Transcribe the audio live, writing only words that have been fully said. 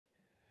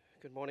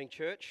Good morning,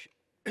 church.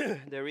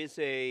 There is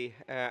a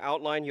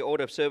outline, your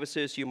order of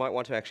services. You might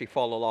want to actually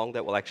follow along.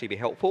 That will actually be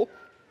helpful.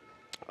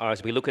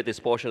 As we look at this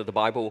portion of the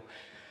Bible,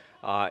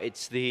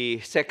 it's the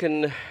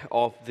second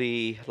of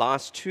the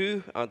last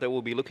two that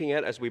we'll be looking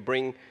at as we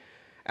bring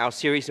our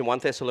series in 1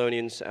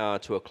 Thessalonians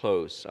to a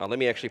close. Let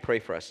me actually pray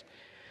for us.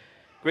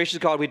 Gracious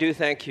God, we do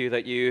thank you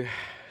that you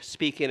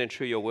speak in and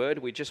through your word.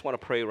 We just want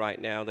to pray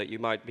right now that you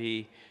might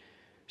be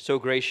so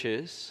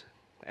gracious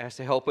as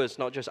to help us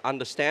not just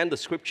understand the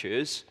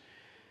scriptures,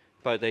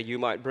 but that you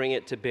might bring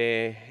it to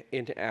bear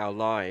into our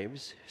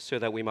lives so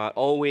that we might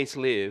always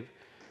live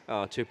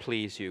to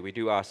please you. We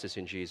do ask this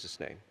in Jesus'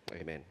 name.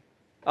 Amen.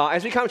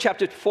 As we come to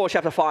chapter 4,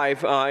 chapter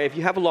 5, if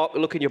you have a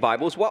look in your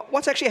Bibles,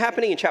 what's actually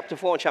happening in chapter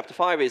 4 and chapter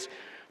 5 is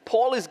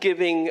Paul is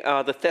giving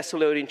the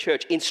Thessalonian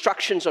church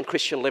instructions on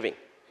Christian living.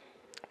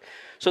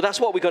 So that's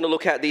what we're going to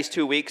look at these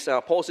 2 weeks,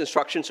 Paul's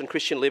instructions on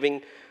Christian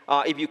living.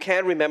 If you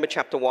can remember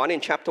chapter 1, in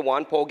chapter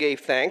 1, Paul gave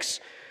thanks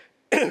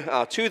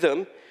to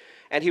them,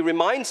 and he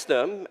reminds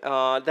them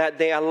that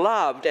they are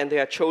loved and they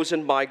are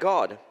chosen by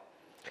God.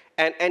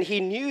 And he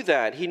knew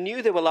that. He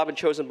knew they were loved and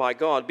chosen by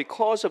God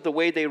because of the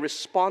way they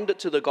responded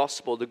to the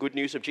gospel, the good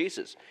news of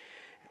Jesus.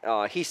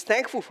 He's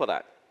thankful for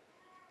that.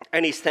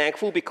 And he's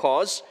thankful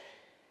because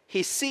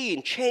he's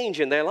seen change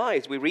in their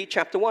lives. We read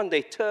chapter 1,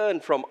 they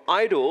turned from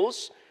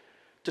idols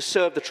to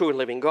serve the true and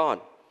living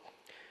God.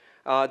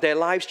 Their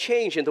lives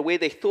changed in the way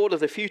they thought of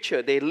the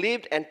future. They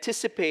lived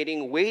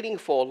anticipating, waiting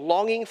for,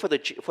 longing for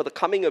the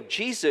coming of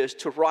Jesus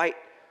to right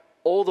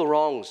all the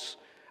wrongs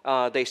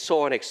they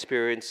saw and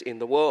experienced in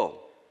the world.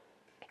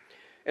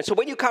 And so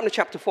when you come to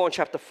chapter 4 and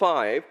chapter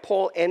 5,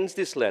 Paul ends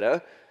this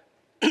letter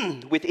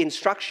with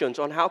instructions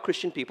on how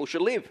Christian people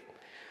should live.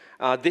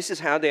 This is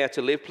how they are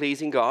to live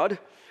pleasing God.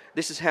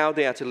 This is how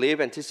they are to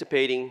live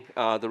anticipating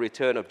the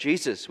return of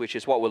Jesus, which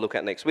is what we'll look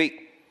at next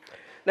week.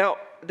 Now,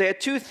 there are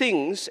two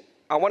things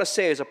I want to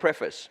say as a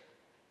preface.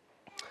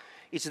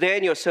 It's there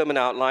in your sermon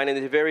outline, and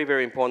it's very,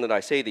 very important that I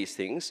say these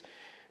things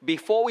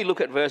before we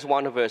look at verse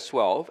 1 to verse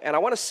 12. And I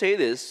want to say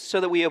this so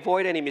that we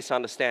avoid any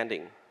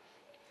misunderstanding.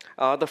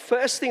 The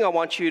first thing I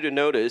want you to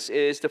notice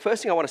is, the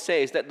first thing I want to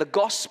say is that the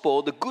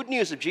gospel, the good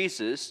news of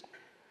Jesus,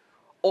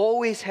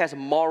 always has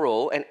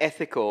moral and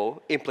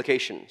ethical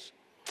implications.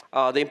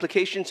 The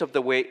implications for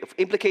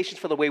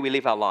the way we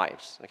live our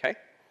lives, okay?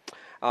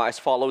 As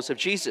followers of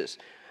Jesus.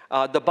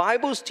 The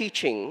Bible's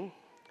teaching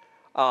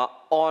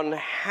on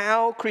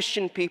how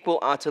Christian people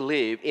are to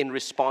live in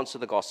response to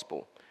the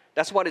gospel.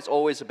 That's what it's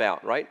always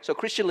about, right? So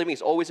Christian living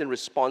is always in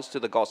response to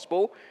the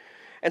gospel.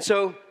 And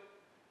so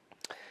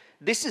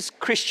this is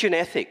Christian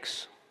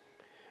ethics.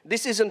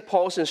 This isn't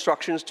Paul's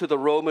instructions to the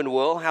Roman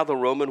world, how the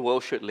Roman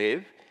world should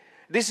live.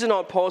 This is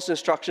not Paul's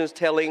instructions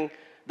telling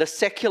the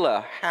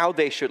secular how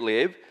they should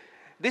live.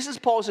 This is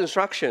Paul's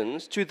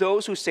instructions to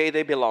those who say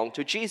they belong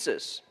to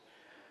Jesus,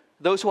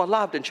 those who are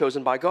loved and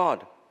chosen by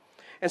God.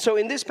 And so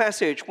in this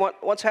passage,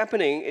 what's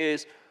happening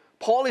is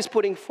Paul is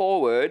putting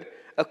forward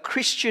a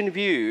Christian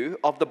view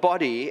of the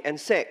body and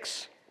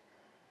sex.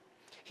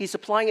 He's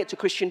applying it to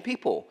Christian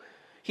people.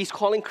 He's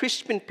calling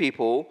Christian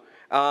people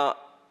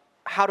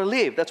how to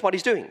live. That's what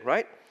he's doing,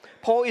 right?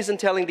 Paul isn't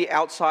telling the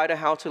outsider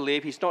how to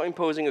live. He's not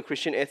imposing a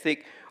Christian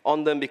ethic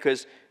on them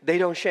because they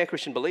don't share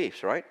Christian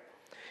beliefs, right?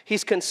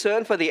 His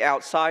concern for the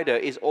outsider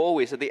is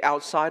always that the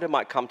outsider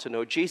might come to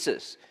know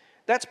Jesus.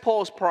 That's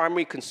Paul's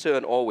primary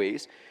concern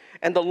always.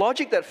 And the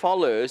logic that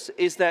follows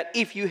is that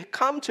if you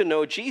come to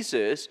know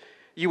Jesus,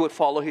 you would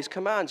follow his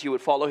commands, you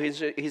would follow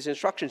his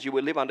instructions, you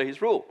would live under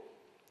his rule.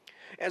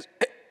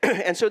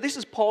 And so this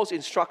is Paul's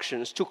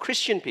instructions to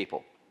Christian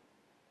people.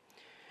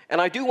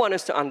 And I do want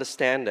us to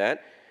understand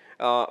that.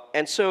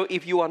 And so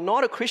if you are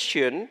not a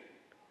Christian,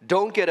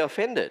 don't get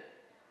offended.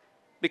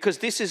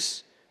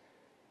 Because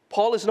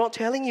Paul is not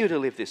telling you to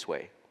live this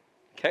way.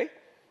 Okay?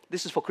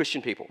 This is for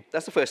Christian people.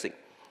 That's the first thing.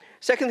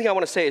 Second thing I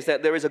want to say is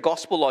that there is a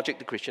gospel logic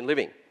to Christian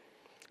living.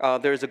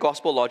 There is a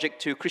gospel logic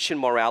to Christian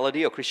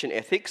morality or Christian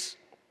ethics.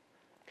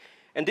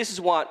 And this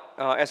is what,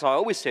 as I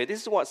always say,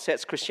 this is what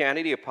sets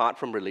Christianity apart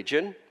from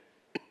religion.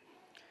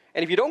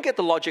 And if you don't get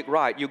the logic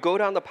right, you go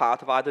down the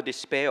path of either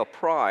despair or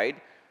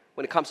pride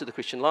when it comes to the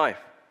Christian life.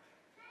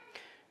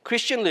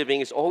 Christian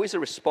living is always a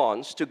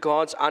response to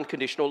God's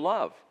unconditional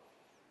love,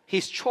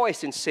 his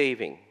choice in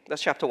saving.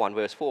 That's chapter 1,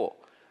 verse 4.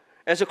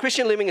 And so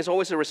Christian living is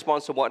always a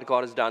response to what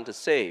God has done to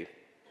save.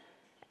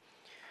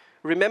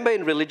 Remember,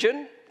 in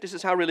religion, this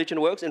is how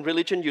religion works. In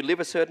religion, you live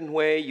a certain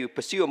way, you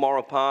pursue a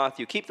moral path,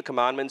 you keep the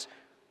commandments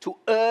to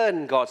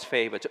earn God's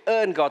favor, to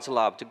earn God's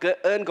love, to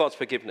earn God's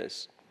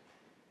forgiveness.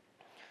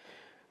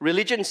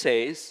 Religion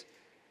says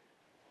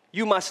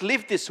you must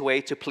live this way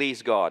to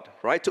please God,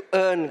 right? To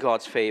earn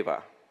God's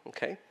favor,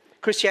 okay?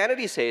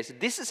 Christianity says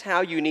this is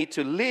how you need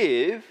to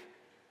live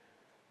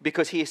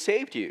because he has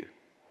saved you.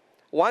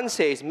 One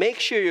says make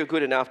sure you're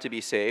good enough to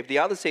be saved. The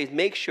other says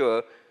make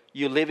sure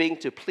you're living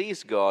to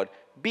please God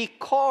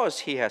because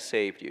he has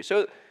saved you.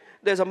 So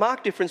there's a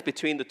marked difference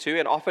between the two,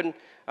 and often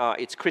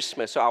it's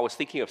Christmas, so I was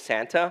thinking of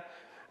Santa.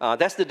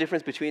 That's the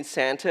difference between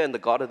Santa and the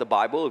God of the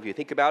Bible, if you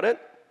think about it,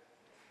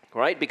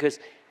 right? Because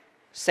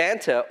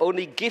Santa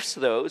only gifts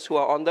those who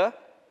are on the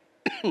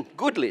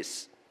good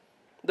list,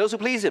 those who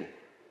please him.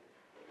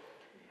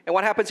 And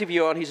what happens if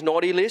you're on his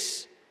naughty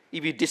list?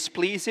 If you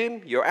displease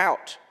him, you're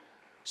out.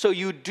 So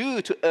you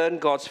do to earn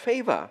God's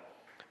favor.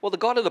 Well, the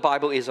God of the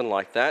Bible isn't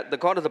like that. The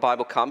God of the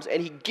Bible comes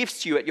and he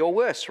gifts you at your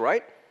worst,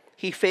 right?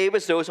 He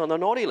favors those on the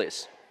naughty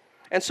list.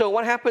 And so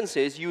what happens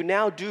is you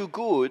now do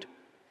good,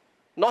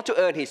 not to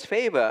earn his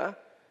favor,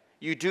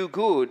 you do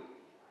good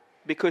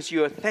because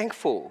you are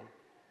thankful.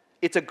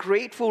 It's a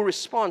grateful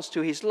response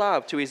to his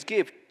love, to his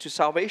gift, to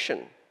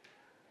salvation.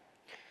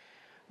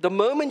 The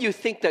moment you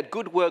think that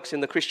good works in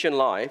the Christian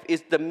life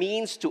is the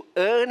means to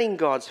earning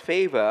God's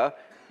favor,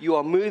 you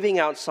are moving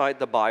outside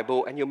the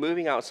Bible and you're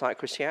moving outside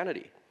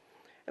Christianity.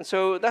 And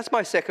so that's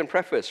my second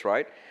preface,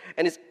 right?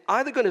 And it's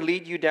either going to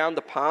lead you down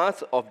the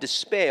path of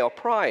despair or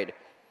pride.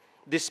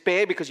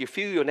 Despair because you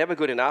feel you're never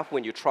good enough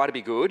when you try to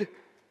be good,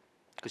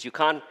 because you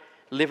can't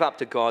live up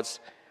to God's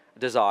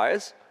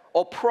desires.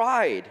 Or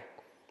pride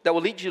that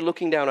will lead you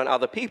looking down on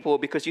other people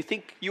because you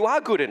think you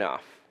are good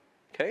enough,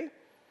 okay?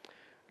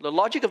 The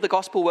logic of the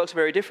gospel works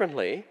very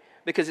differently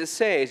because it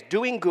says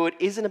doing good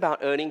isn't about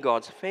earning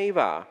God's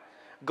favor.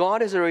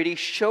 God has already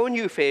shown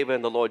you favor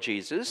in the Lord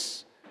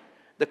Jesus.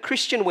 The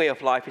Christian way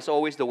of life is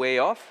always the way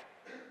of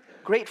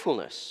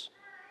gratefulness.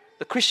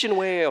 The Christian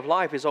way of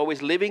life is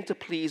always living to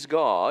please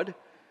God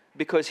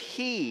because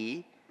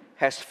he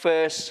has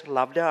first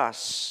loved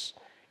us.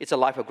 It's a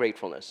life of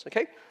gratefulness,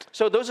 okay?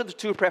 So those are the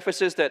two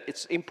prefaces that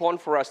it's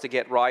important for us to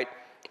get right.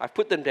 I've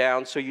put them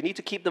down, so you need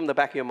to keep them in the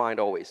back of your mind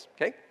always,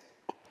 okay?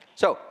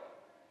 So,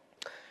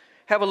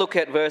 have a look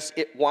at verse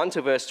 1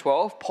 to verse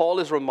 12. Paul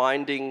is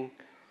reminding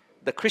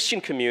the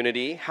Christian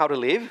community how to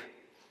live,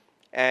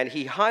 and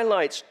he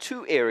highlights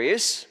two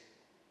areas: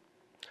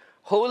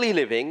 holy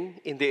living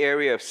in the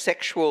area of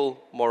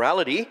sexual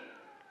morality,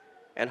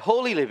 and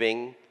holy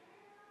living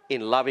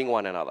in loving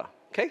one another.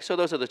 Okay, so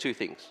those are the two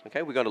things,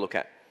 okay, we're going to look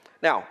at.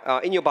 Now,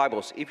 in your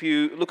Bibles, if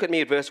you look at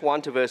me at verse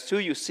 1 to verse 2,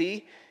 you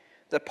see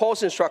that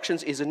Paul's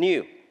instructions is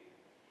anew.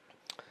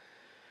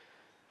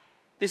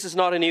 This is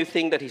not a new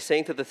thing that he's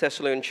saying to the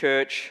Thessalonian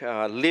church,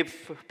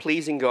 live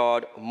pleasing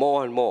God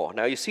more and more.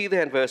 Now you see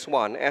there in verse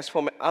 1, as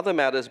for other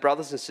matters,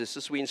 brothers and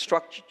sisters, we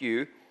instruct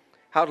you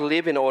how to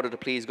live in order to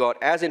please God,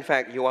 as in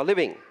fact you are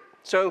living.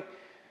 So,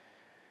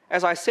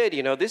 as I said,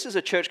 this is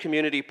a church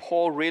community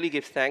Paul really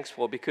gives thanks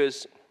for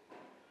because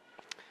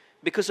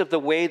of the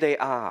way they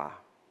are.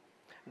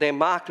 They're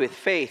marked with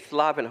faith,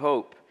 love, and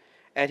hope.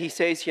 And he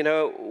says,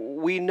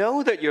 we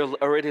know that you're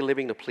already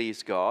living to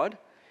please God.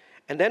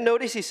 And then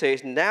notice he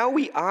says, now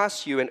we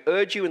ask you and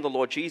urge you in the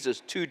Lord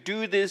Jesus to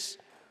do this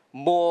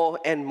more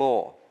and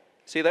more.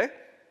 See there?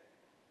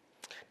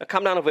 Now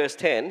come down to verse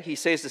 10. He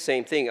says the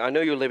same thing. I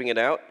know you're living it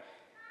out.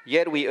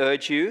 Yet we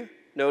urge you,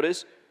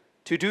 notice,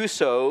 to do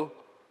so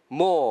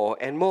more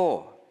and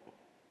more.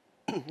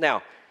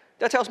 Now,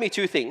 that tells me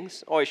two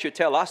things, or it should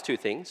tell us two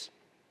things.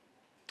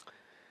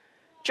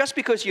 Just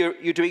because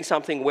you're doing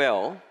something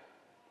well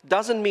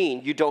doesn't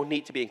mean you don't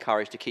need to be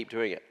encouraged to keep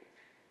doing it.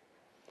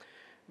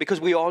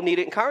 Because we all need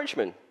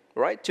encouragement,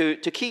 right? To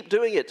keep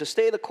doing it, to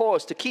stay the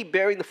course, to keep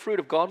bearing the fruit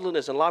of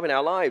godliness and love in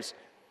our lives.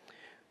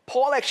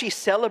 Paul actually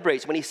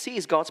celebrates when he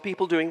sees God's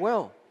people doing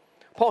well.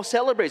 Paul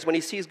celebrates when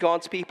he sees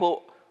God's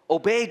people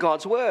obey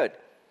God's word.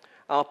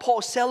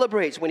 Paul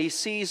celebrates when he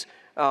sees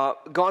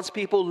God's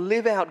people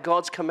live out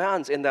God's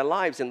commands in their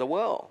lives in the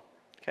world.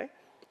 Okay?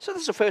 So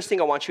that's the first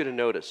thing I want you to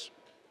notice.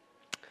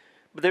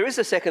 But there is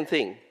a second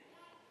thing.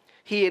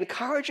 He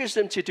encourages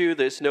them to do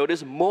this,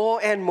 notice, more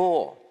and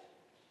more.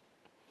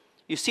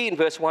 You see it in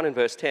verse 1 and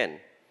verse 10.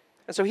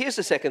 And so here's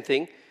the second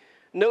thing.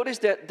 Notice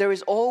that there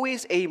is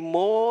always a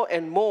more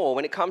and more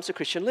when it comes to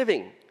Christian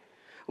living.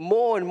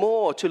 More and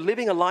more to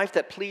living a life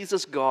that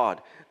pleases God.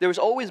 There is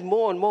always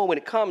more and more when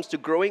it comes to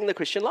growing the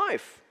Christian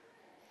life.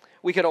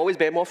 We can always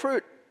bear more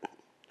fruit,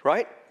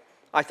 right?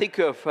 I think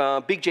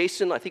of Big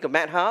Jason, I think of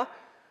Matt Ha.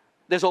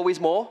 There's always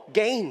more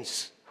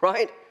gains,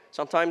 right?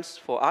 Sometimes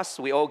for us,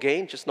 we all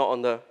gain, just not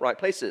on the right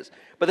places.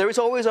 But there is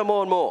always a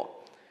more and more.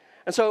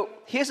 And so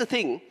here's the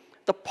thing.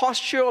 The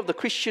posture of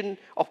Christian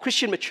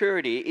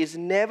maturity is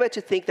never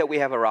to think that we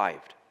have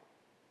arrived,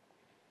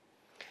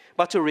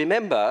 but to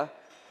remember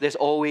there's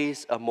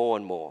always a more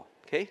and more.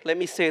 Okay, let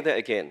me say that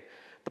again.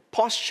 The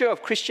posture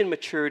of Christian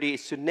maturity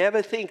is to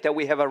never think that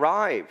we have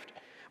arrived,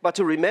 but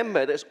to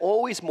remember there's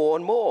always more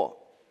and more.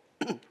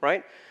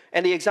 Right?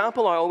 And the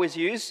example I always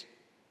use,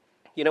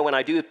 when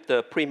I do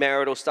the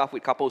premarital stuff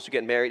with couples who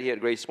get married here at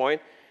Grace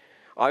Point,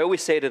 I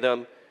always say to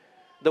them,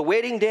 the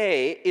wedding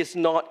day is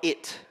not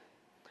it.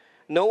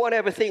 No one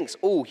ever thinks,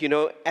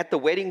 at the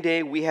wedding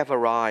day, we have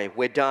arrived,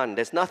 we're done.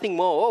 There's nothing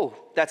more. Oh,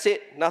 that's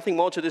it. Nothing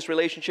more to this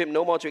relationship,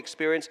 no more to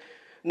experience.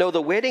 No,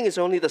 the wedding is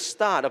only the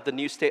start of a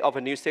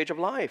new stage of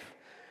life.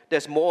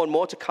 There's more and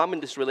more to come in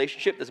this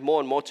relationship. There's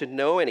more and more to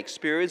know and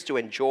experience, to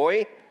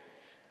enjoy.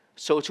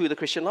 So too the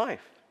Christian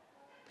life.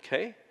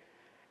 Okay?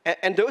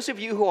 And those of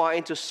you who are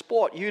into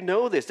sport, you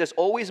know this. There's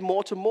always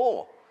more to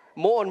more.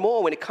 More and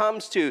more when it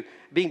comes to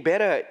being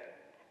better,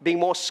 being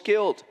more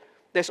skilled.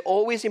 There's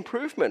always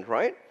improvement,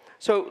 right?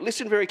 So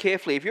listen very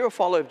carefully. If you're a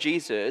follower of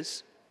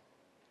Jesus,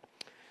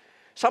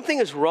 something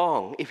is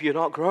wrong if you're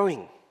not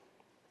growing.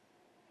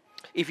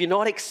 If you're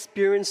not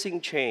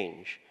experiencing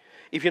change,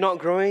 if you're not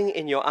growing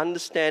in your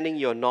understanding,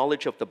 your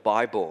knowledge of the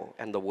Bible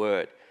and the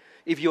Word,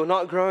 if you're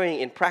not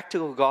growing in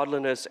practical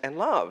godliness and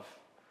love,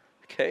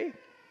 okay?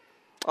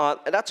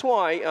 That's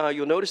why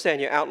you'll notice that in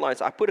your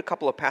outlines, I put a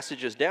couple of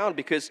passages down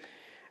because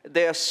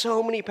there are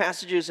so many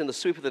passages in the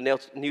sweep of the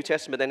New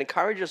Testament that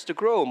encourage us to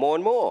grow more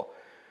and more.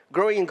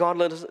 Growing in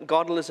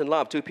godliness and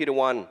love, 2 Peter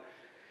 1,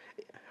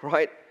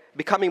 right?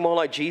 Becoming more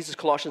like Jesus,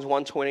 Colossians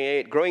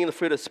 1:28. Growing in the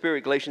fruit of the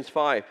Spirit, Galatians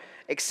 5.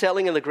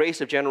 Excelling in the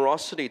grace of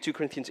generosity, 2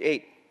 Corinthians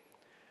 8.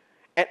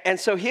 And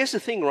so here's the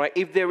thing, right?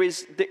 If there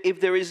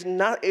is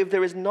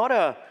not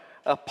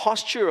a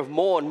posture of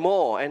more and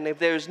more, and if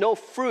there is no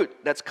fruit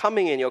that's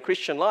coming in your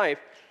Christian life,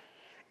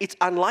 it's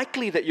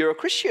unlikely that you're a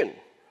Christian.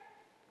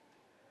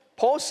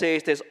 Paul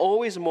says there's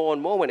always more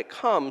and more when it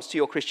comes to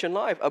your Christian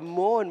life, and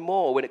more and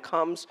more when it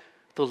comes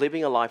to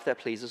living a life that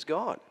pleases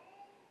God.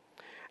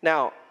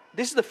 Now,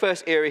 this is the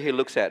first area he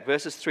looks at,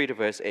 verses 3 to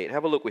verse 8.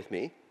 Have a look with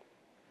me.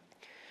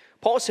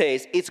 Paul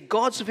says it's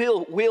God's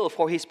will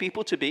for his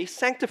people to be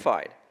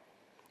sanctified.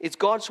 It's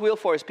God's will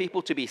for his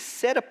people to be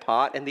set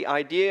apart, and the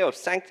idea of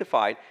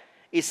sanctified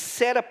is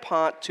set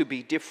apart to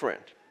be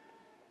different.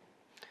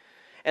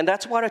 And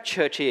that's what a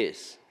church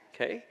is,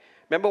 okay?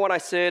 Remember when I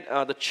said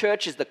the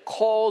church is the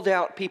called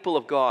out people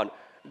of God.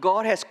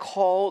 God has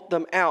called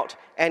them out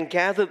and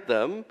gathered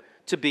them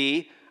to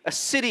be a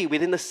city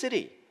within the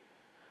city,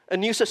 a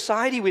new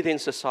society within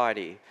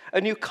society, a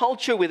new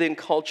culture within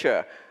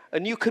culture, a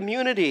new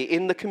community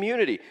in the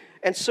community.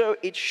 And so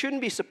it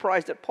shouldn't be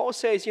surprised that Paul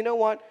says, you know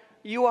what?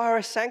 You are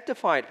a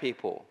sanctified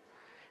people,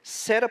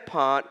 set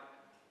apart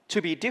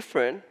to be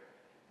different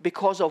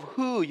because of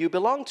who you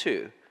belong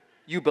to.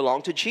 You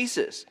belong to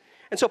Jesus.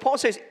 And so Paul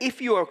says,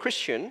 if you are a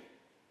Christian,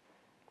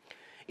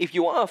 if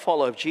you are a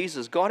follower of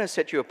Jesus, God has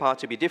set you apart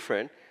to be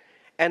different.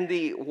 And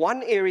the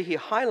one area he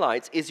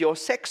highlights is your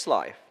sex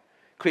life.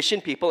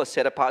 Christian people are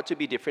set apart to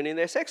be different in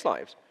their sex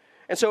lives.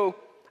 And so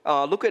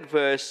look at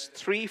verse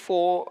 3,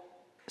 4,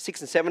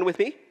 6, and 7 with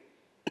me.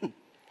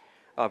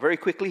 Very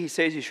quickly, he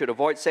says you should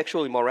avoid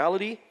sexual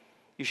immorality.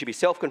 You should be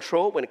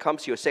self-controlled when it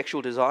comes to your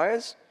sexual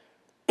desires.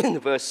 In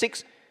verse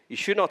 6, you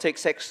should not take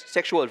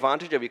sexual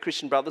advantage of your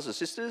Christian brothers or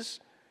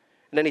sisters.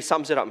 And then he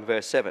sums it up in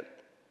verse 7.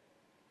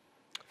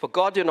 For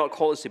God did not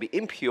call us to be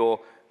impure,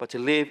 but to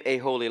live a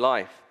holy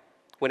life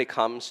when it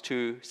comes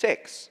to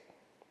sex.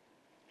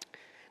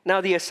 Now,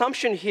 the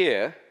assumption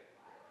here,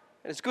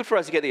 and it's good for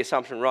us to get the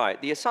assumption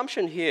right, the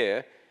assumption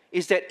here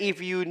is that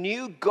if you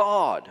knew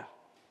God,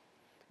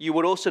 you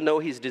would also know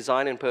his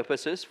design and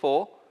purposes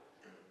for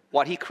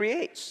what he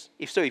creates.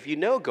 If you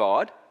know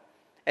God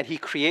and he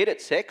created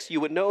sex,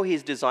 you would know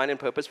his design and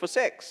purpose for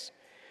sex.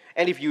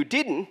 And if you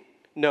didn't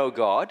know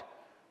God,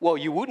 well,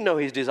 you wouldn't know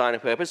his design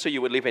and purpose, so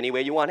you would live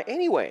anywhere you want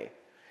anyway.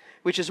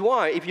 Which is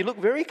why, if you look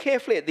very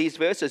carefully at these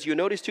verses, you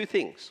notice two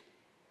things.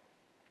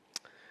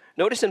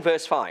 Notice in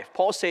verse 5,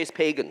 Paul says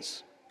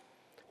pagans.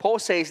 Paul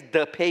says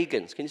the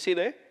pagans. Can you see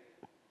there?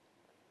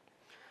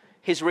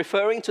 He's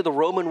referring to the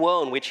Roman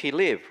world in which he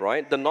lived,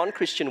 right? The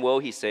non-Christian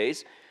world, he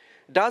says,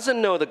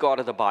 doesn't know the God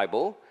of the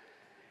Bible.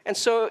 And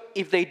so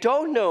if they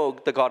don't know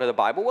the God of the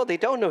Bible, well, they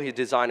don't know his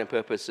design and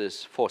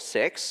purposes for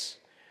sex.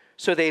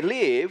 So they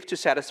live to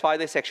satisfy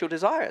their sexual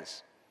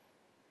desires.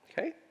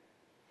 Okay?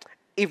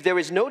 If there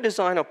is no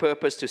design or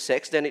purpose to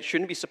sex, then it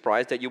shouldn't be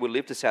surprised that you will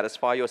live to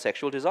satisfy your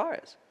sexual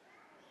desires.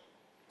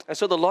 And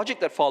so the logic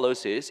that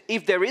follows is,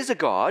 if there is a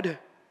God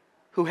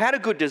who had a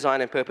good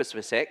design and purpose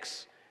for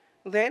sex,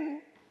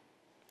 then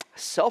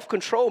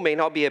self-control may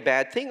not be a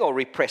bad thing or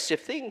repressive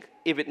thing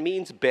if it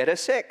means better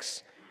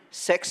sex.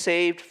 Sex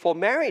saved for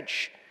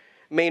marriage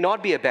may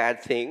not be a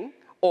bad thing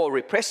or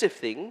repressive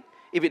thing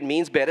if it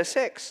means better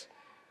sex,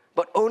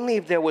 but only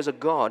if there was a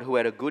God who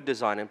had a good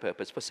design and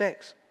purpose for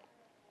sex.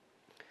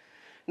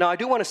 Now, I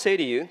do want to say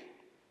to you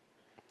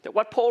that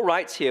what Paul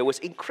writes here was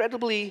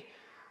incredibly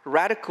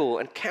radical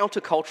and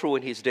countercultural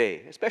in his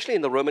day, especially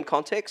in the Roman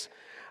context.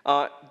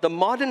 The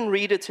modern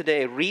reader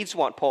today reads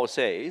what Paul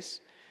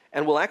says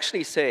and will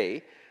actually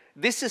say,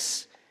 this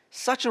is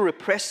such a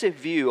repressive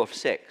view of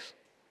sex.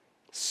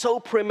 So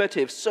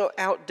primitive, so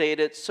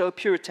outdated, so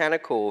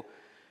puritanical.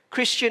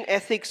 Christian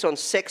ethics on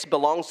sex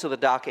belongs to the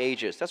Dark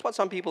Ages. That's what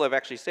some people have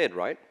actually said,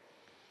 right?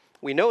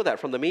 We know that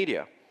from the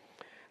media.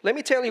 Let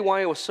me tell you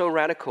why it was so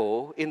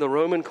radical in the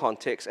Roman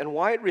context and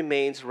why it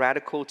remains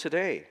radical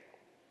today.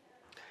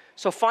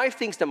 So 5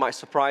 things that might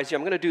surprise you.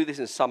 I'm going to do this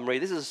in summary.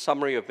 This is a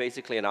summary of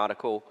basically an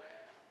article.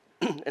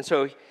 And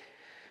so it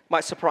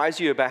might surprise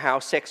you about how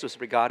sex was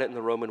regarded in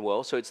the Roman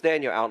world. So it's there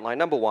in your outline.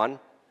 Number 1,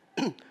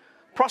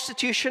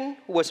 prostitution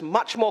was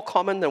much more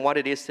common than what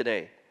it is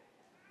today.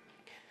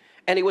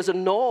 And it was a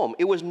norm.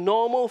 It was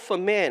normal for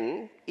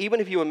men, even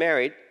if you were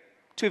married,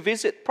 to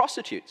visit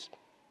prostitutes.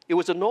 It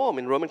was a norm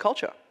in Roman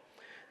culture.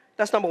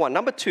 That's number 1.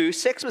 Number 2,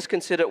 sex was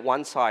considered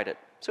one-sided.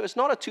 So it's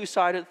not a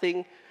two-sided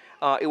thing.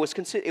 It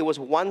was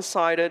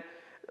one-sided.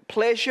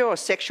 Pleasure or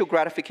sexual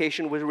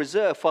gratification was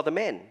reserved for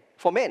men.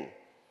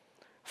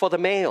 for the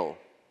male,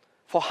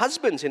 for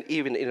husbands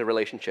even in a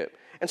relationship.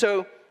 And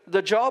so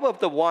the job of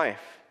the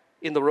wife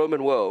in the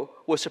Roman world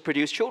was to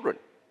produce children,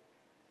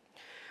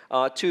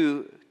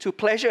 to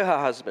pleasure her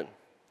husband,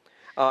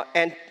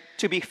 and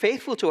to be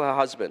faithful to her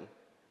husband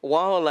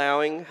while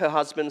allowing her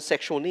husband's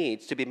sexual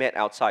needs to be met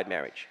outside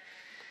marriage.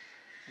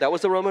 That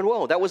was the Roman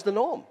world. That was the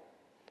norm.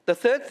 The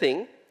third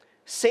thing,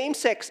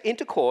 same-sex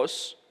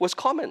intercourse was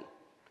common,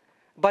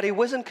 but it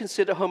wasn't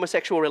considered a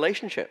homosexual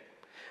relationship.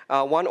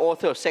 One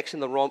author of Sex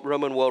in the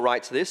Roman World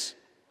writes this: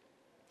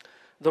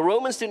 the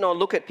Romans did not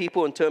look at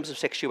people in terms of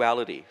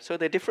sexuality. So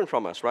they're different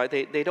from us, right?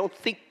 They don't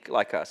think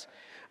like us,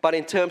 but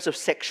in terms of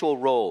sexual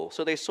role.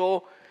 So they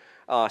saw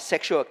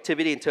sexual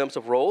activity in terms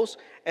of roles.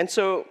 And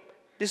so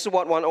this is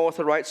what one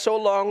author writes: so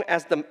long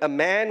as a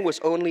man was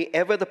only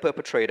ever the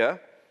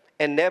perpetrator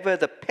and never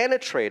the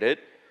penetrated,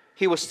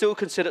 he was still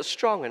considered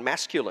strong and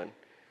masculine.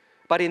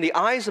 But in the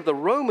eyes of the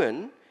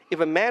Roman, if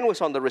a man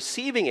was on the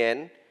receiving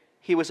end,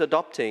 he was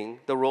adopting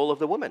the role of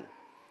the woman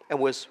and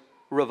was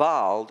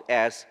reviled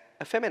as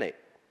effeminate,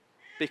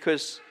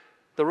 because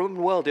the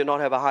Roman world did not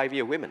have a high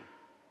view of women.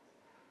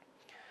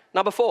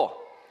 Number 4,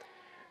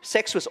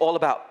 sex was all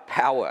about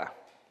power.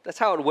 That's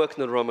how it worked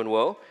in the Roman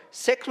world.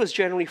 Sex was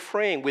generally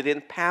framed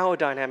within power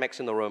dynamics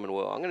in the Roman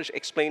world. I'm going to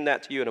explain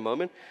that to you in a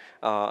moment,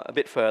 a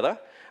bit further.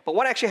 But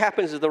what actually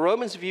happens is the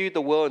Romans viewed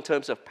the world in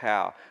terms of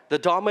power, the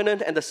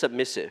dominant and the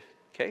submissive.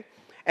 Okay?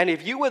 And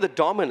if you were the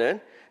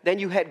dominant, then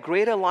you had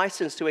greater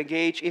license to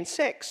engage in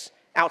sex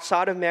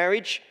outside of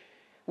marriage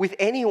with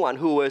anyone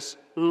who was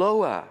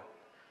lower,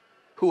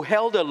 who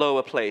held a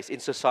lower place in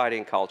society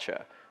and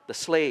culture. The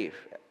slave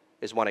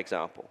is one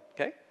example.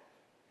 Okay?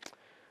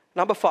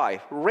 Number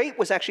 5, rape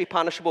was actually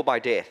punishable by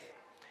death.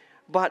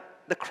 But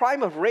the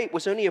crime of rape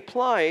was only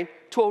applied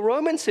to a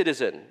Roman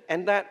citizen,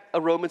 and that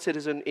a Roman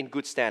citizen in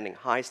good standing,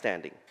 high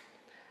standing.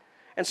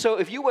 And so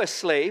if you were a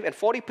slave, and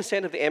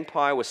 40% of the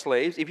empire were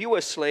slaves, if you were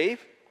a slave,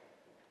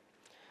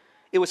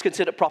 it was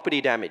considered property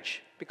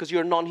damage because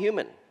you're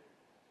non-human.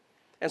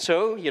 And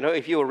so,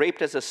 if you were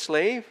raped as a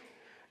slave,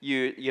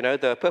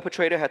 the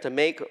perpetrator had to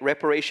make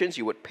reparations.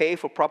 You would pay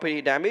for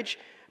property damage.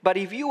 But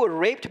if you were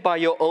raped by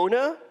your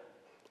owner,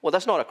 well,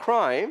 that's not a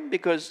crime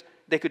because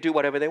they could do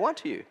whatever they want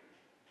to you.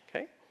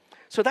 Okay?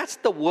 So that's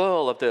the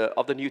world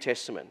of the New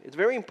Testament. It's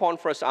very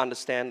important for us to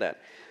understand that.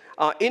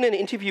 In an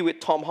interview with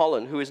Tom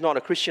Holland, who is not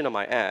a Christian, I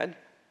might add,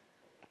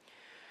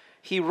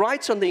 he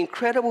writes on the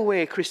incredible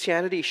way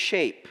Christianity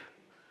shaped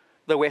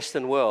the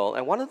Western world.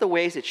 And one of the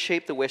ways it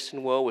shaped the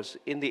Western world was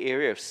in the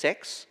area of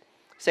sex,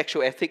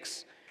 sexual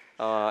ethics,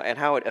 and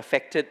how it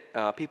affected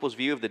people's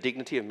view of the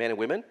dignity of men and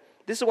women.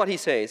 This is what he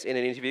says in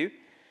an interview.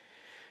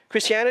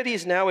 Christianity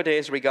is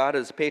nowadays regarded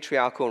as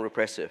patriarchal and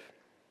repressive,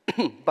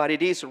 but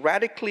it is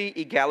radically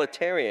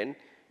egalitarian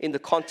in the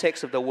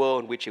context of the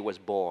world in which it was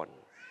born.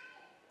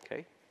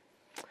 Okay?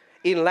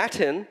 In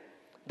Latin,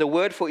 the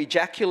word for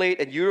ejaculate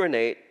and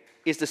urinate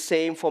is the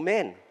same for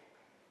men.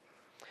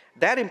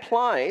 That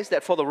implies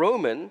that for the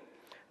Roman,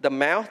 the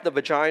mouth, the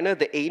vagina,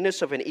 the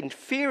anus of an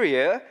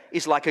inferior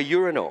is like a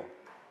urinal.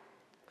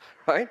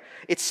 Right?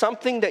 It's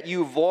something that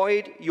you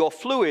void your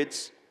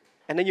fluids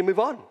and then you move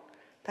on.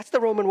 That's the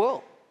Roman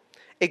world.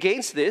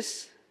 Against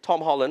this,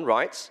 Tom Holland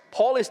writes,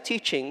 Paul is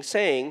teaching,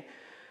 saying,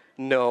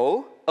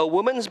 no, a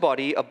woman's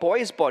body, a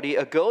boy's body,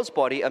 a girl's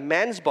body, a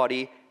man's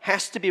body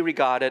has to be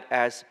regarded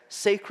as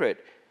sacred,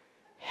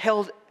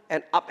 held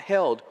and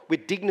upheld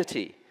with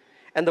dignity.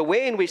 And the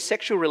way in which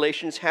sexual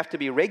relations have to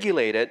be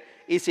regulated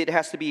is it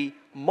has to be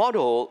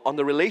modeled on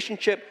the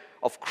relationship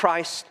of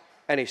Christ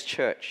and His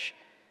church.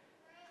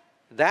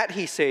 That,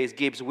 he says,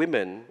 gives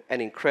women an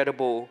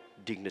incredible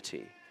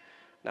dignity.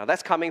 Now,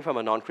 that's coming from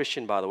a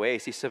non-Christian, by the way,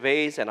 as he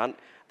surveys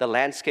the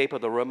landscape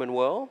of the Roman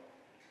world.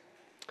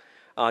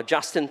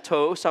 Justin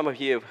Toe, some of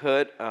you have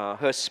heard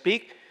her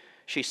speak.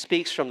 She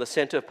speaks from the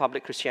Center of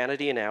Public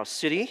Christianity in our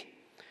city.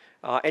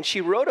 And she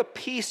wrote a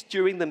piece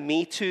during the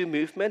Me Too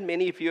movement.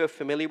 Many of you are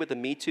familiar with the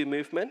Me Too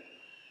movement.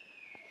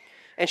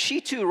 And she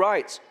too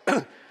writes,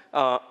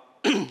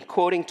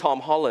 quoting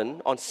Tom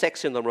Holland, on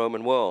sex in the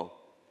Roman world.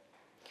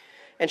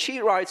 And she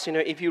writes,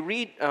 if you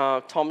read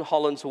Tom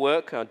Holland's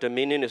work,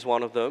 Dominion is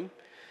one of them,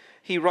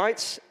 he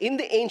writes, in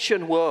the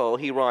ancient world,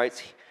 he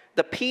writes,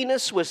 the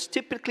penis was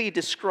typically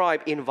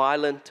described in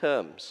violent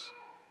terms.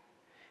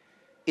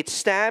 It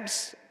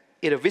stabs,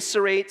 it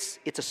eviscerates,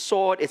 it's a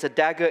sword, it's a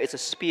dagger, it's a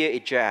spear,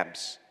 it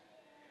jabs.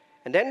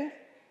 And then,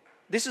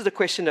 this is the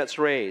question that's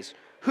raised.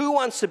 Who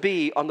wants to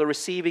be on the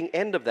receiving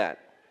end of that?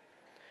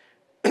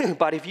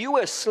 But if you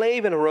were a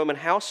slave in a Roman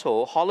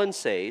household, Holland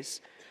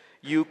says,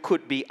 you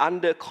could be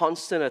under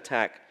constant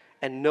attack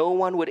and no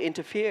one would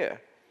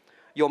interfere.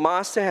 Your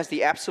master has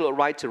the absolute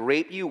right to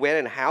rape you when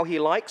and how he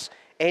likes,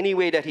 any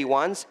way that he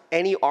wants,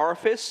 any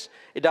orifice.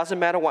 It doesn't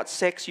matter what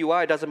sex you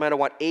are, it doesn't matter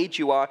what age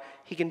you are,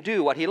 he can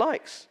do what he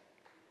likes.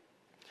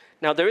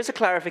 Now, there is a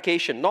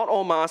clarification. Not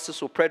all masters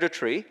were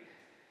predatory,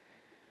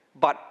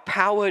 but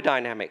power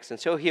dynamics. And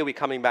so here we're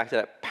coming back to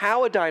that.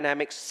 Power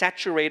dynamics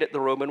saturated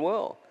the Roman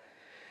world.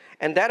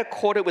 And that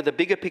accorded with the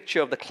bigger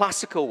picture of the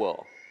classical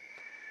world.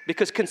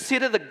 Because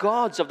consider the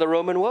gods of the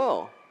Roman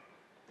world.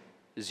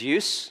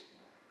 Zeus,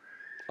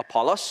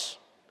 Apollos,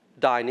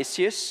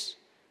 Dionysius.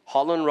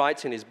 Holland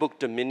writes in his book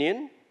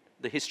Dominion,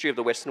 The History of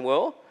the Western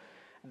World,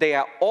 they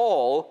are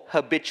all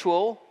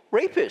habitual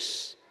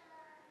rapists.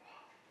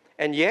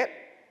 And yet,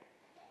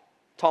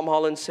 Tom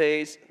Holland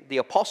says, the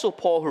Apostle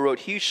Paul, who wrote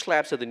huge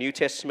slabs of the New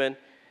Testament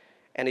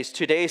and is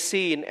today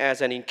seen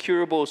as an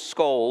incurable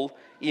scold,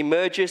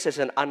 emerges as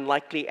an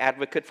unlikely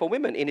advocate for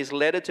women. In his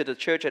letter to the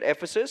church at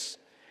Ephesus,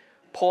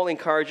 Paul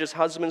encourages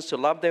husbands to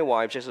love their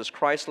wives just as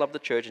Christ loved the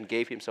church and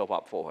gave himself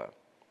up for her.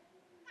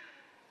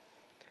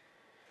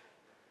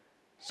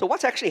 So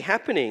what's actually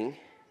happening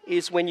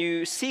is when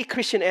you see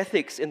Christian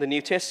ethics in the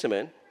New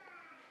Testament,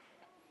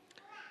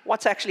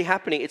 what's actually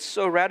happening, it's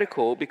so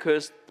radical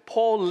because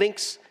Paul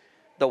links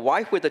the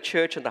wife with the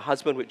church and the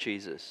husband with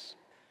Jesus.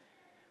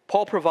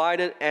 Paul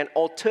provided an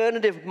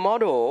alternative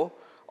model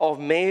of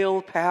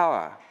male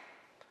power,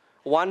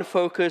 one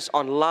focused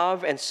on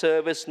love and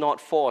service,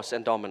 not force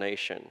and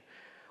domination.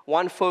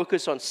 One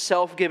focused on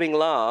self-giving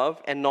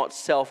love and not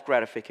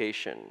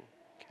self-gratification.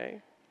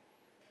 Okay?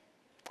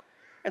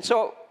 And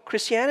so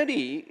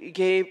Christianity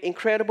gave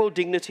incredible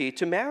dignity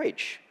to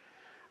marriage,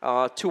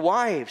 to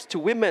wives, to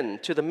women,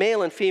 to the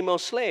male and female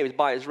slaves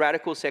by its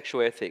radical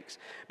sexual ethics.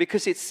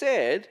 Because it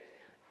said,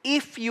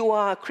 if you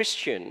are a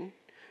Christian,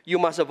 you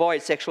must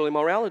avoid sexual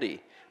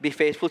immorality. Be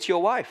faithful to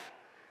your wife.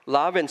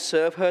 Love and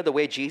serve her the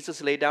way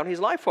Jesus laid down his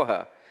life for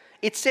her.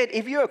 It said,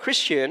 if you're a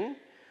Christian,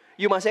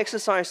 you must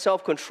exercise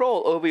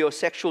self-control over your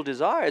sexual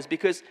desires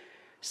because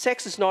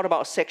sex is not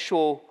about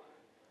sexual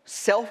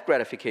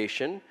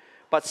self-gratification,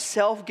 but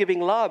self-giving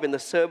love in the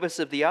service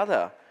of the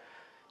other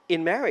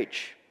in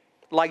marriage.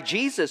 Like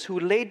Jesus, who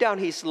laid down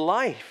his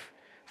life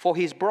for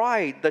his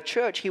bride, the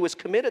church, he was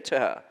committed to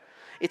her.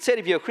 It said,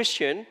 if you're a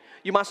Christian,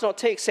 you must not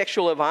take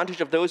sexual advantage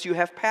of those you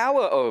have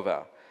power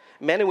over.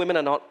 Men and women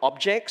are not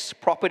objects,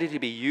 property to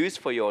be used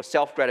for your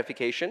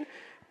self-gratification.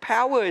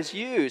 Power is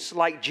used,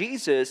 like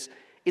Jesus,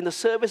 in the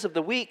service of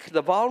the weak,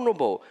 the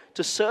vulnerable,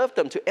 to serve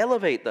them, to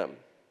elevate them.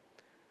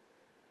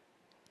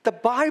 The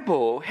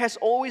Bible has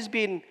always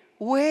been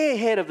way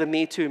ahead of the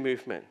Me Too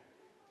movement.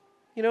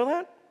 You know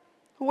that?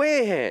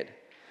 Way ahead.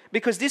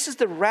 Because this is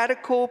the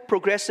radical,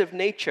 progressive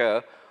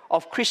nature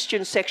of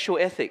Christian sexual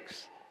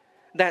ethics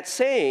that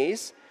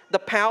says the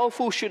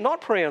powerful should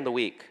not prey on the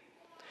weak.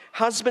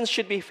 Husbands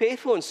should be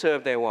faithful and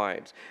serve their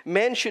wives.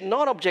 Men should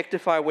not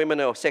objectify women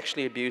or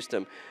sexually abuse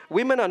them.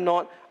 Women are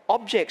not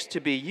objects to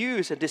be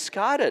used and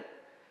discarded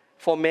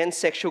for men's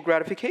sexual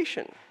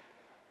gratification.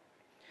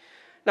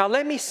 Now,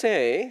 let me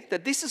say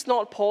that this is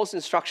not Paul's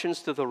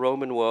instructions to the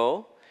Roman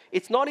world.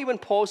 It's not even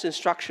Paul's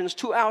instructions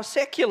to our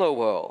secular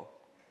world.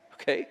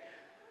 Okay?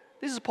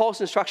 This is Paul's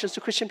instructions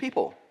to Christian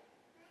people.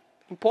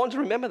 Important to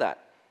remember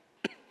that.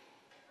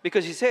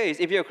 Because he says,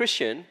 if you're a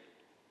Christian,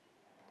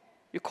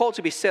 you're called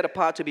to be set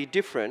apart, to be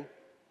different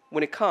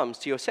when it comes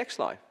to your sex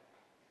life.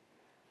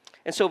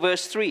 And so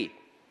verse 3,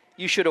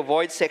 you should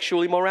avoid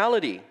sexual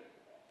immorality.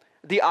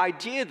 The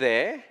idea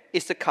there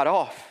is to cut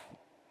off,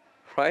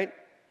 right?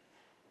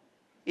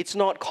 It's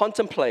not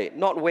contemplate,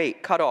 not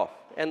wait, cut off.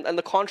 And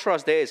the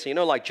contrast there is,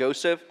 like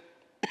Joseph,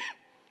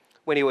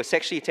 when he was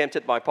sexually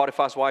tempted by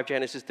Potiphar's wife,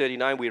 Genesis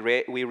 39, we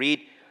read,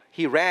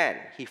 he ran,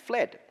 he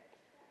fled.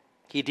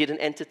 He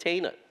didn't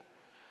entertain it.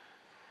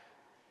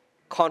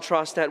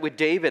 Contrast that with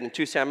David in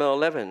 2 Samuel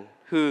 11,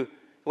 who,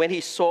 when he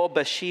saw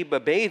Bathsheba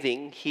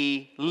bathing,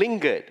 he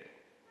lingered.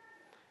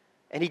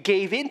 And he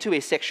gave in to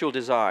his sexual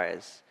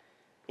desires.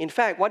 In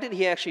fact, what did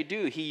he actually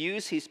do? He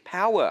used his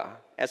power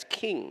as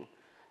king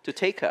to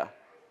take her.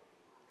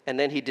 And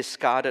then he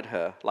discarded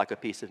her like a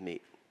piece of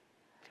meat.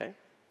 Okay?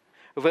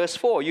 Verse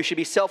 4, you should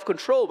be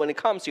self-controlled when it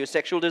comes to your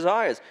sexual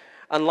desires.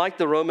 Unlike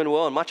the Roman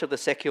world and much of the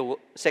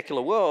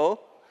secular world,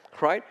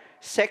 right?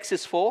 Sex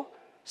is for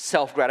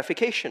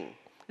self-gratification.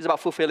 It's about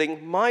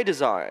fulfilling my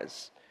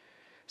desires.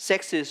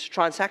 Sex is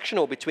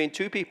transactional between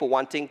two people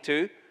wanting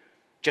to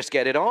just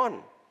get it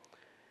on.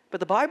 But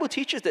the Bible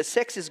teaches that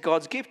sex is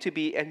God's gift to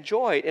be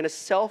enjoyed in a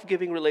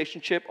self-giving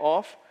relationship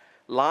of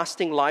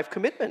lasting life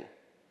commitment.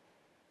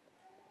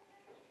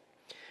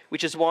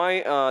 Which is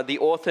why the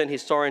author and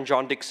historian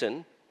John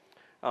Dickson,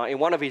 in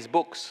one of his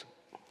books,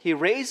 he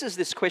raises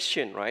this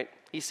question, right?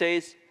 He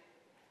says,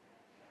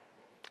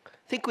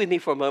 think with me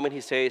for a moment,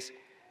 he says,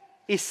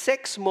 is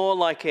sex more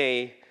like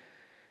a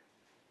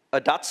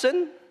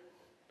Datsun,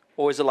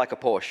 or is it like a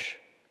Porsche?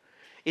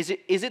 Is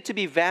it to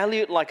be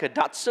valued like a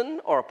Datsun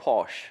or a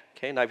Porsche?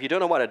 Okay, now if you don't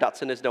know what a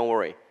Datsun is, don't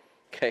worry.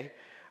 Okay,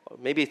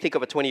 maybe think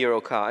of a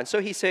 20-year-old car. And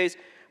so he says,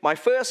 my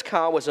first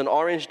car was an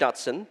orange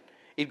Datsun.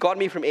 It got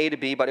me from A to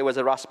B, but it was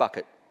a rust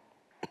bucket.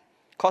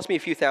 Cost me a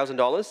few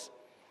 $1,000s,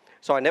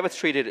 so I never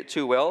treated it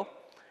too well.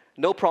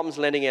 No problems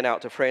lending it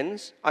out to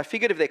friends. I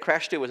figured if they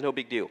crashed it, it was no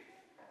big deal.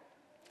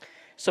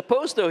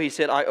 Suppose, though, he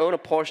said, I own a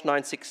Porsche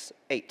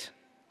 968.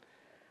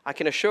 I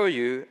can assure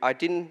you,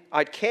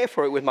 I'd care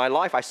for it with my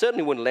life. I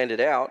certainly wouldn't lend it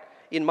out.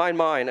 In my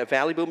mind, a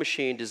valuable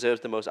machine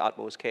deserves the most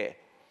utmost care.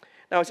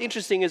 Now, it's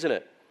interesting, isn't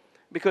it?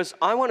 Because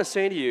I want to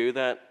say to you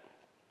that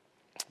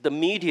the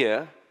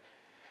media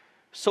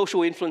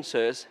social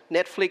influencers,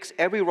 Netflix,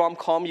 every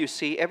rom-com you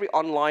see, every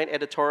online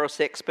editorial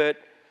expert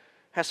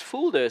has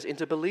fooled us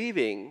into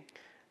believing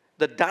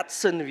the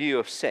Datsun view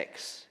of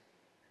sex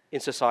in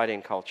society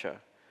and culture.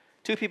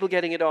 Two people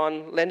getting it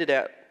on, lend it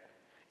out.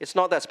 It's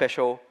not that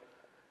special.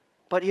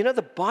 But you know,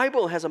 the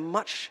Bible has a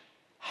much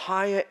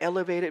higher,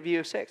 elevated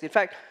view of sex. In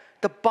fact,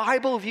 the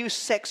Bible views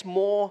sex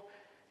more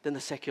than the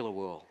secular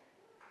world.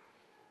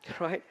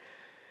 Right?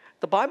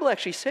 The Bible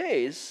actually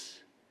says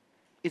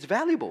it's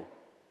valuable.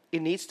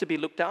 It needs to be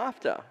looked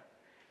after.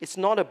 It's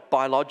not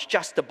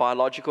just a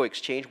biological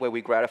exchange where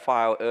we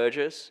gratify our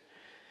urges.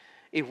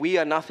 If we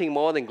are nothing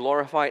more than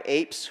glorified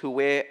apes who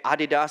wear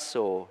Adidas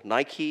or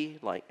Nike,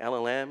 like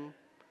LLM,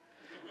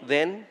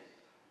 then,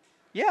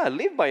 yeah,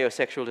 live by your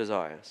sexual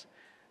desires.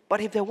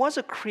 But if there was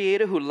a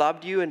creator who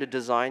loved you and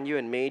designed you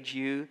and made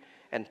you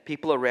and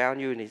people around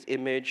you in his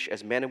image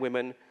as men and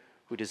women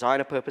who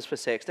design a purpose for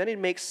sex, then it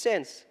makes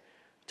sense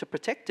to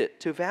protect it,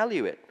 to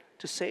value it,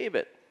 to save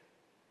it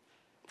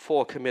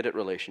for a committed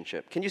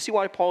relationship. Can you see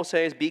why Paul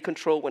says, be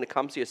controlled when it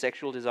comes to your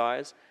sexual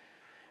desires?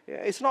 Yeah,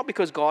 it's not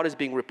because God is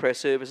being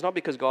repressive. It's not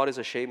because God is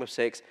ashamed of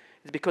sex.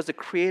 It's because the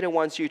Creator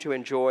wants you to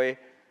enjoy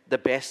the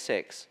best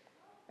sex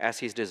as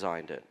He's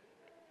designed it.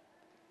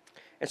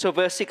 And so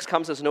verse 6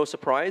 comes as no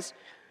surprise.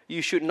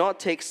 You should not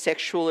take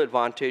sexual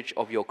advantage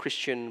of your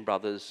Christian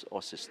brothers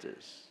or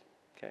sisters.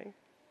 Okay?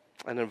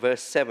 And then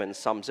verse 7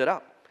 sums it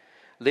up.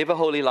 Live a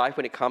holy life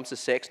when it comes to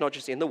sex, not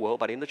just in the world,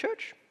 but in the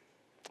church.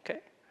 Okay?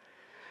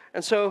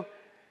 And so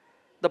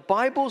the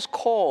Bible's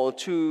call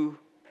to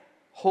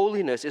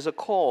holiness is a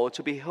call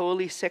to be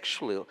holy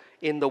sexually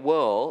in the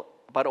world,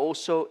 but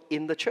also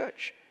in the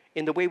church,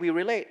 in the way we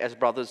relate as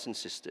brothers and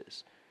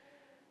sisters.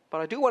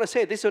 But I do want to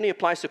say this only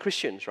applies to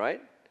Christians,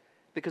 right?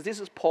 Because this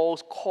is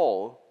Paul's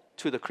call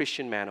to the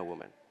Christian man or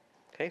woman.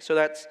 Okay, so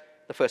that's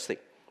the first thing.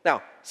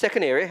 Now,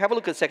 second area, have a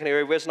look at the second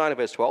area, verse 9 and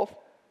verse 12.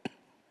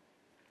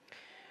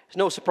 It's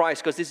no surprise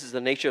because this is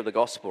the nature of the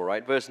gospel,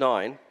 right? Verse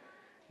 9.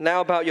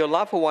 Now about your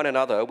love for one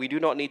another, we do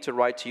not need to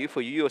write to you,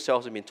 for you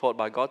yourselves have been taught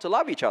by God to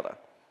love each other.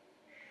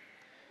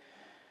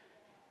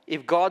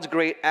 If God's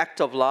great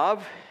act of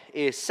love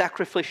is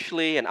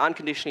sacrificially and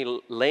unconditionally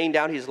laying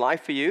down His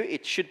life for you,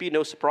 it should be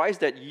no surprise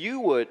that you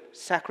would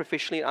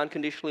sacrificially and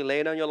unconditionally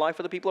lay down your life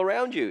for the people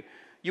around you.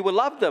 You will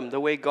love them the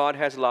way God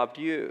has loved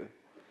you.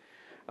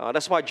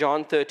 That's why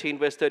John 13,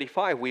 verse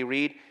 35, we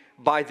read,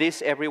 by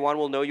this everyone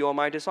will know you are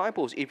my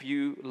disciples, if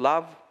you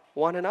love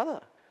one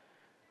another.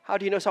 How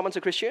do you know someone's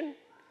a Christian?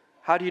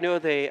 How do you know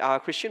they are a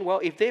Christian?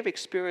 Well, if they've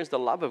experienced the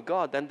love of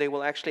God, then they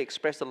will actually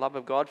express the love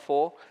of God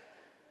for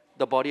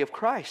the body of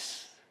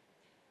Christ.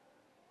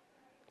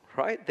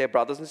 Right? They're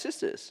brothers and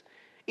sisters.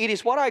 It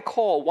is what I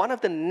call one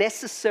of the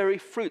necessary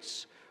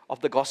fruits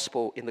of the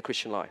gospel in the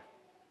Christian life.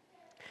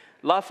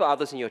 Love for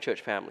others in your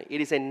church family.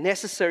 It is a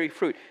necessary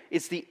fruit.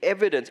 It's the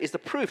evidence, it's the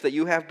proof that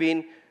you have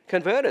been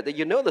converted, that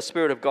you know the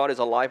Spirit of God is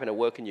alive and at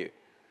work in you.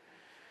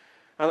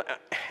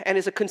 And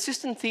it's a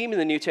consistent theme in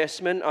the New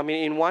Testament. I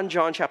mean, in 1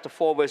 John chapter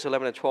 4, verse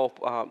 11 and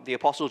 12, the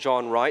Apostle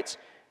John writes,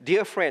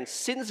 dear friends,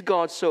 since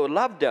God so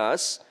loved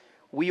us,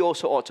 we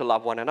also ought to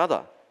love one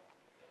another.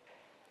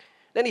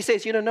 Then he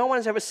says, no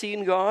one's ever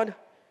seen God,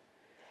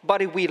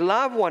 but if we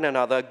love one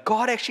another,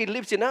 God actually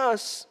lives in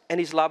us,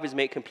 and His love is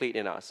made complete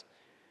in us.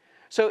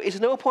 So it's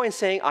no point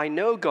saying, I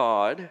know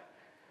God,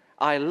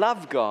 I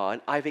love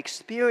God, I've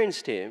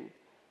experienced Him.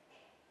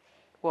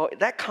 Well,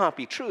 that can't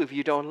be true if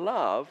you don't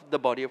love the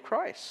body of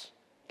Christ,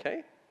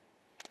 okay?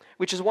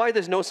 Which is why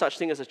there's no such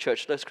thing as a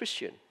churchless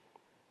Christian.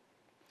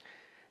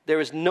 There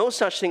is no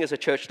such thing as a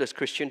churchless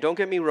Christian. Don't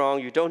get me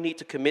wrong, you don't need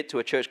to commit to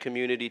a church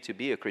community to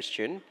be a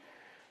Christian.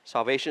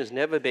 Salvation is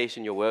never based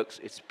on your works.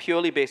 It's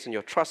purely based on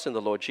your trust in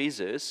the Lord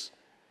Jesus.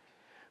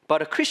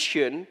 But a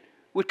Christian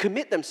would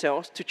commit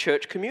themselves to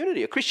church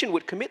community. A Christian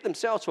would commit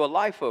themselves to a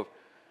life of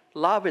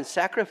love and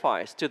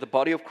sacrifice to the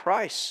body of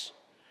Christ.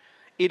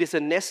 It is a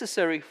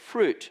necessary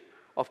fruit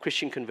of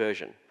Christian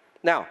conversion.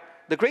 Now,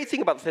 the great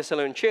thing about the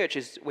Thessalonian church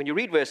is when you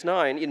read verse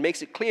 9, it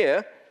makes it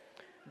clear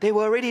they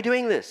were already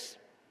doing this.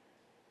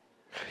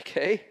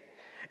 Okay?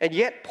 And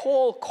yet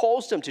Paul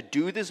calls them to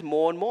do this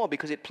more and more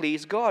because it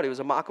pleased God. It was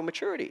a mark of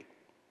maturity.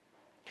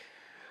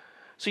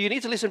 So you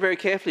need to listen very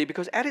carefully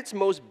because at its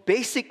most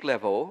basic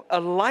level, a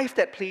life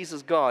that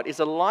pleases God is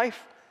a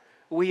life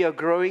we are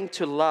growing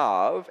to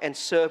love and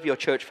serve your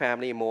church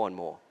family more and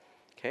more.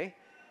 Okay?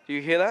 Do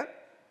you hear that?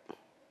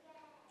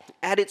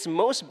 At its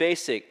most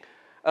basic,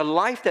 a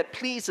life that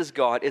pleases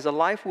God is a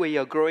life where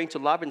you're growing to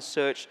love and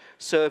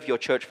serve your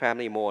church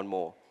family more and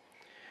more.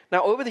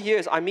 Now, over the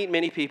years, I meet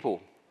many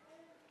people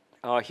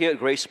here at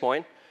Grace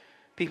Point,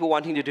 people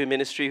wanting to do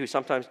ministry who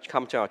sometimes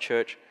come to our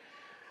church,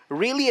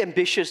 really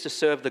ambitious to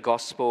serve the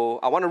gospel.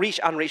 I want to reach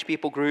unreached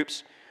people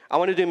groups. I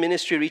want to do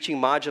ministry reaching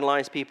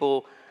marginalized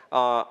people.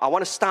 I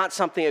want to start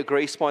something at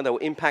Grace Point that will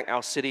impact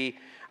our city.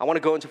 I want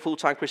to go into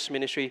full-time Christian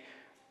ministry.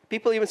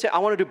 People even say, I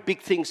want to do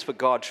big things for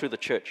God through the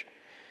church.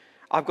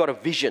 I've got a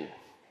vision.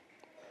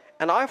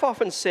 And I've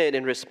often said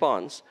in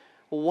response,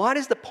 what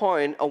is the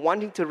point of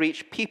wanting to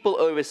reach people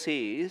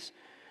overseas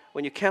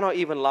when you cannot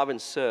even love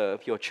and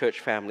serve your church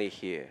family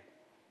here?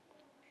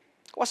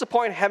 What's the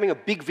point of having a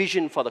big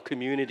vision for the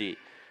community,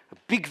 a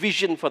big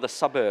vision for the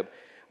suburb,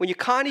 when you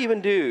can't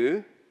even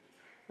do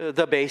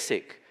the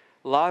basic,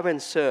 love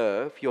and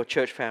serve your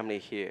church family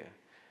here?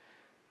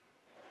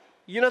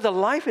 You know, the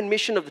life and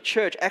mission of the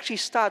church actually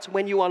starts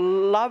when you are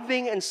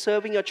loving and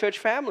serving your church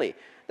family.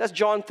 That's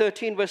John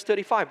 13, verse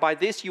 35. By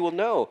this you will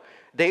know,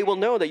 they will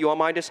know that you are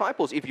my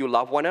disciples if you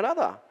love one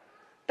another.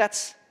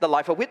 That's the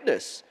life of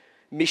witness.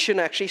 Mission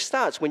actually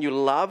starts when you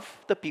love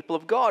the people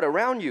of God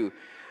around you.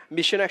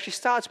 Mission actually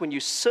starts when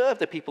you serve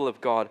the people of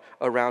God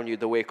around you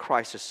the way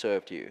Christ has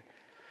served you.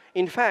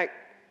 In fact,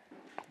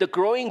 the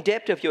growing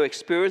depth of your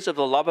experience of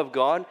the love of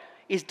God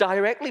is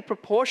directly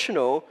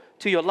proportional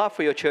to your love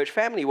for your church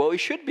family. Well, it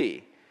should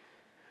be.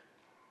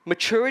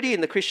 Maturity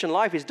in the Christian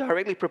life is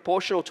directly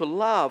proportional to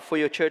love for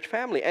your church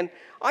family. And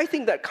I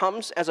think that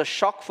comes as a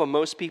shock for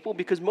most people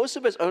because most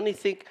of us only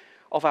think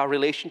of our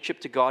relationship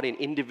to God in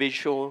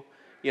individual,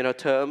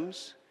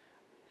 terms.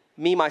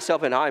 Me,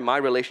 myself, and I, my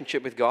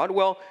relationship with God.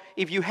 Well,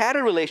 if you had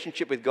a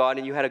relationship with God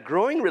and you had a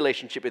growing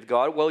relationship with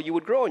God, well, you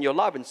would grow in your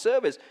love and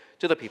service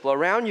to the people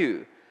around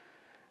you.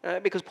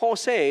 Because Paul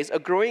says a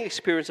growing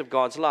experience of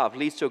God's love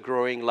leads to a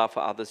growing love for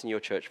others in your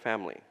church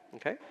family.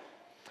 Okay?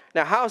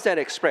 Now, how is that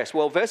expressed?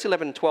 Well, verse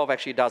 11 and 12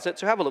 actually does it,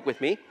 so have a look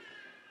with me.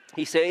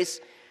 He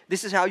says,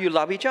 this is how you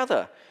love each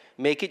other.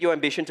 Make it your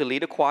ambition to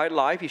lead a quiet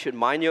life. You should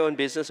mind your own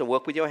business and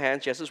work with your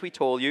hands, just as we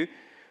told you,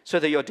 so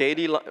that your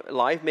daily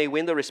life may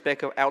win the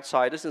respect of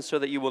outsiders and so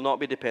that you will not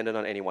be dependent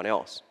on anyone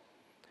else.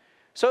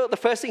 So the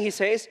first thing he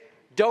says,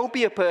 don't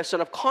be a person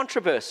of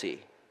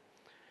controversy.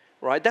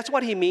 Right? That's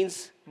what he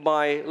means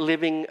by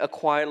living a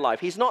quiet life.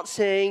 He's not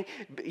saying,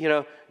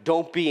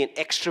 don't be an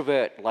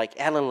extrovert like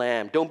Alan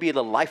Lamb. Don't be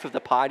the life of the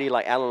party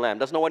like Alan Lamb.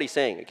 That's not what he's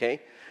saying,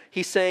 okay?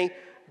 He's saying,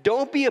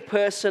 don't be a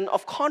person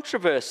of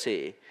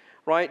controversy,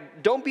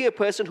 right? Don't be a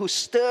person who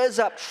stirs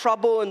up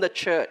trouble in the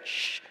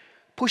church,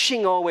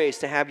 pushing always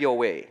to have your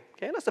way.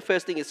 Okay, that's the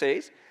first thing he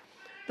says.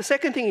 The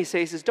second thing he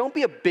says is, don't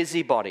be a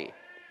busybody.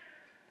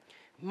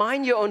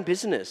 Mind your own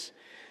business.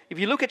 If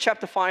you look at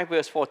chapter 5,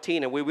 verse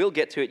 14, and we will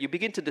get to it, you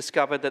begin to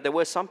discover that there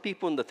were some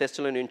people in the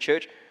Thessalonian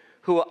church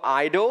who were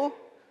idle,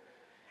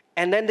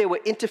 and then they were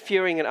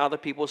interfering in other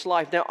people's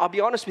life. Now, I'll be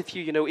honest with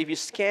you, if you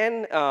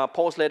scan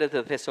Paul's letter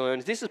to the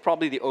Thessalonians, this is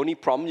probably the only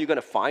problem you're going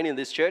to find in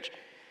this church.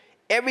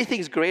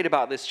 Everything's great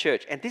about this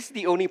church, and this is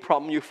the only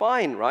problem you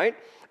find, right?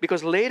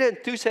 Because later in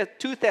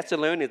 2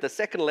 Thessalonians, the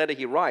second letter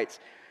he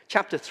writes,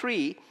 chapter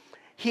 3,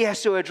 he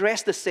has to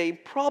address the same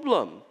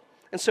problem.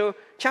 And so,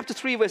 chapter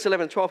 3, verse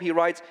 11 and 12, he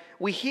writes,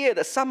 we hear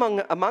that some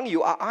among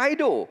you are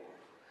idle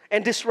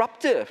and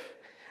disruptive.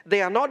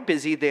 They are not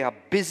busy, they are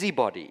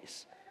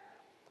busybodies.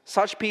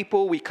 Such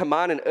people we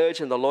command and urge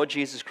in the Lord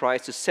Jesus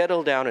Christ to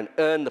settle down and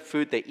earn the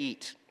food they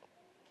eat.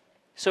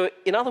 So,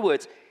 in other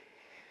words,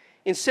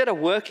 instead of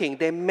working,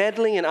 they're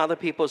meddling in other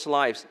people's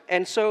lives.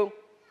 And so,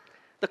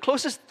 the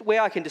closest way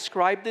I can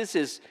describe this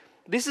is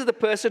the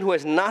person who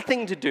has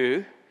nothing to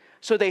do,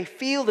 so they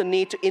feel the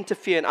need to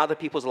interfere in other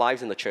people's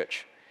lives in the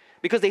church.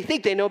 Because they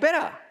think they know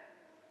better.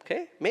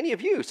 Okay?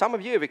 Some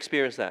of you have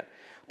experienced that.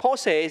 Paul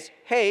says,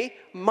 hey,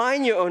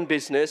 mind your own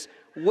business,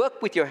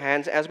 work with your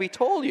hands as we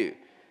told you.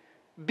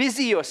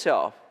 Busy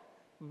yourself,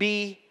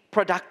 be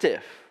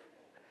productive.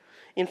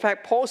 In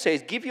fact, Paul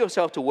says, give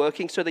yourself to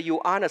working so that you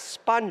aren't a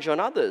sponge on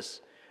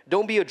others.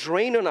 Don't be a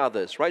drain on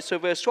others, right? So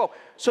verse 12,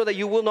 so that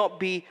you will not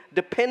be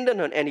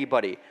dependent on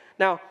anybody.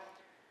 Now,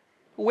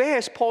 where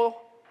has Paul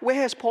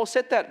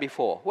said that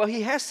before? Well,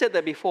 he has said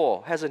that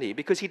before, hasn't he?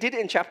 Because he did it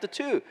in chapter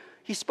 2.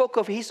 He spoke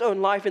of his own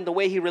life in the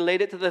way he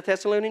related to the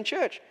Thessalonian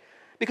church.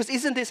 Because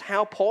isn't this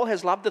how Paul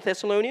has loved the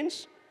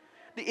Thessalonians?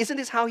 Isn't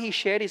this how he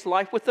shared his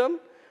life with them?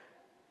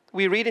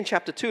 We read in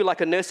chapter 2, like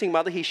a nursing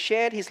mother, he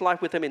shared his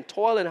life with them in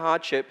toil and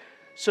hardship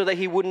so that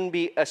he wouldn't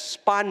be a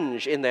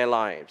sponge in their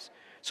lives,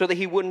 so that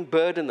he wouldn't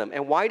burden them.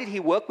 And why did he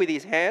work with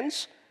his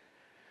hands?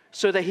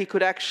 So that he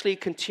could actually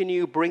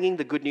continue bringing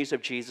the good news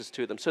of Jesus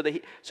to them, so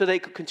they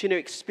could continue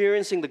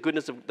experiencing the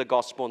goodness of the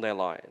gospel in their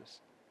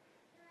lives.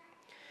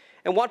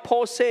 And what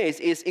Paul says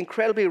is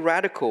incredibly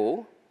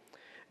radical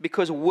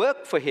because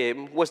work for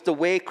him was the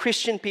way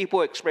Christian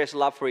people express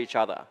love for each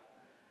other.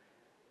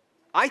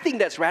 I think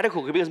that's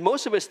radical because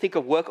most of us think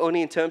of work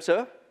only in terms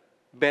of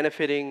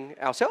benefiting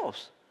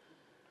ourselves.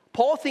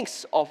 Paul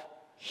thinks of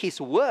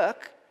his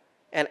work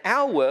and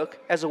our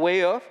work as a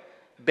way of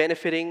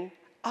benefiting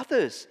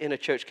others in a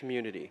church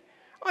community.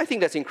 I think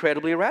that's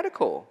incredibly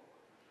radical.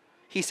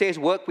 He says,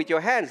 work with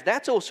your hands.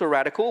 That's also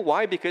radical.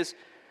 Why? Because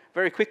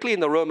very quickly in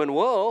the Roman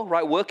world,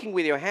 right, working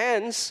with your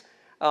hands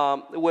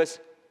was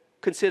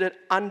considered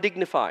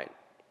undignified.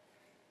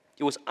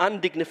 It was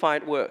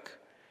undignified work,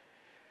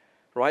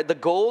 right? The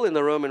goal in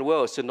the Roman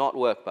world is to not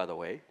work, by the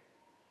way,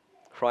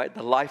 right?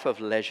 The life of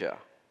leisure,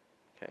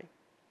 okay?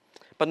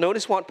 But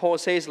notice what Paul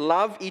says,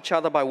 love each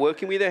other by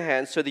working with your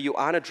hands so that you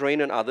aren't a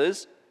drain on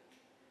others,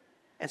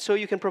 and so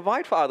you can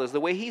provide for others the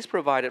way he's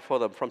provided for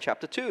them from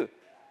chapter 2.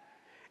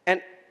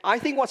 And I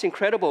think what's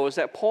incredible is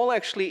that Paul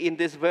actually in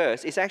this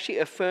verse is actually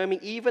affirming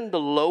even the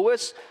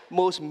lowest,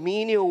 most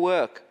menial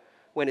work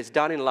when it's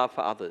done in love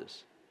for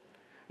others.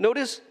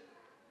 Notice,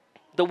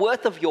 the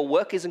worth of your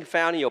work isn't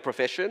found in your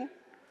profession,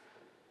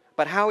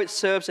 but how it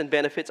serves and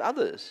benefits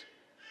others.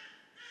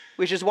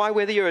 Which is why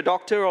whether you're a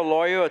doctor or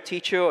lawyer or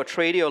teacher or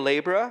tradie or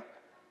laborer,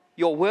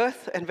 your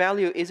worth and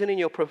value isn't in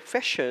your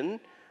profession,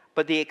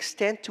 but the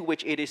extent to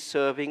which it is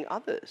serving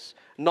others.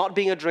 Not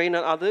being a drain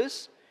on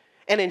others,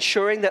 and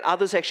ensuring that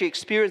others actually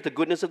experience the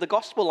goodness of the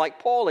gospel, like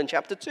Paul in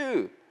chapter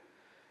 2.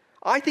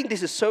 I think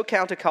this is so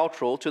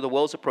countercultural to the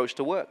world's approach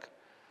to work.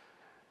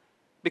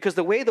 Because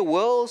the way the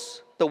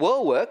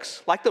world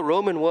works, like the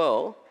Roman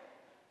world,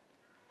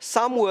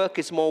 some work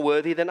is more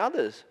worthy than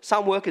others.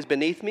 Some work is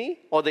beneath me,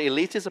 or the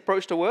elitist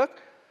approach to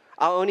work.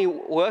 I'll only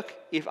work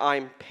if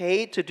I'm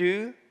paid to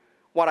do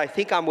what I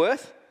think I'm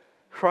worth,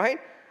 right?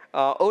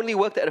 Only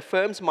work that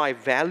affirms my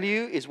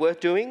value is worth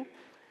doing.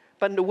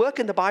 But the work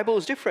in the Bible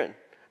is different.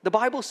 The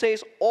Bible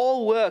says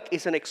all work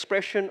is an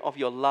expression of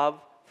your love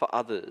for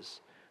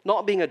others.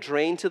 Not being a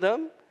drain to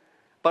them,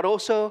 but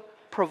also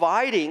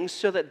providing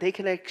so that they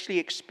can actually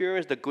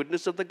experience the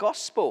goodness of the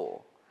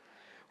gospel.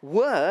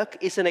 Work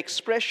is an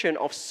expression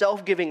of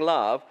self-giving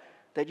love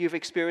that you've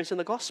experienced in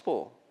the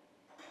gospel.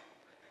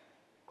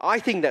 I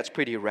think that's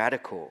pretty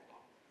radical.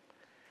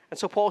 And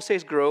so Paul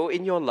says, grow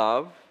in your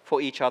love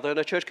for each other in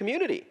a church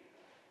community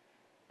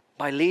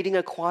by leading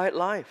a quiet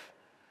life.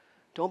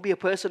 Don't be a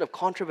person of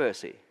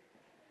controversy,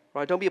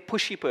 right? Don't be a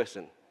pushy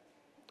person.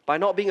 By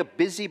not being a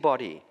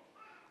busybody,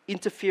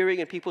 interfering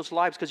in people's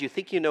lives because you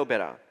think you know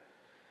better.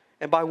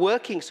 And by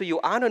working so you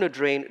aren't a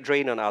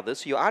drain on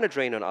others,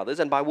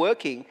 and by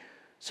working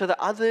so that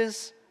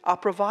others are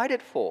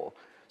provided for,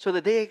 so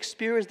that they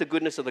experience the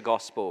goodness of the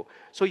gospel,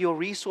 so your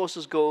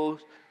resources go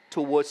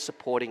towards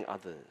supporting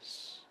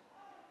others.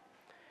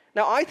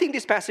 Now, I think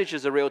this passage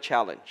is a real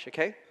challenge,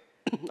 okay?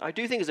 I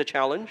do think it's a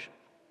challenge.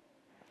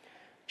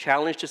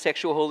 Challenge to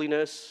sexual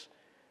holiness,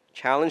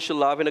 challenge to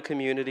love in a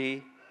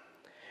community.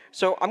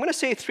 So I'm going to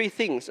say three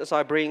things as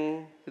I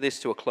bring this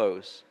to a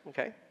close,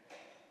 okay?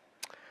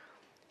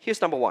 Here's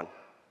number one.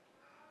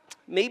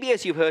 Maybe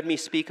as you've heard me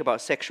speak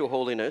about sexual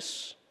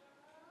holiness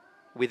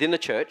within the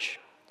church,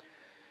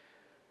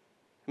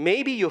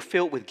 maybe you're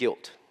filled with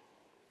guilt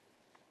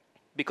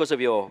because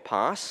of your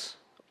past,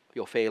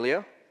 your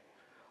failure,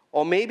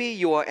 or maybe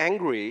you are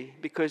angry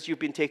because you've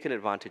been taken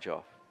advantage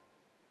of.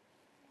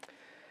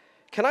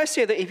 Can I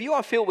say that if you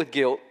are filled with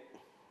guilt,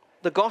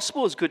 the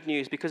gospel is good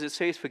news because it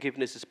says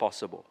forgiveness is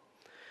possible.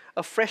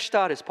 A fresh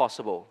start is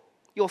possible.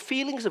 Your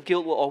feelings of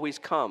guilt will always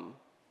come.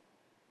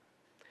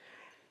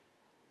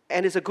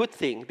 And it's a good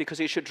thing because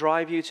it should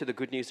drive you to the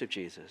good news of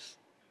Jesus.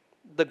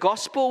 The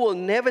gospel will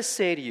never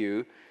say to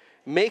you,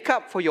 make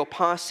up for your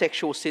past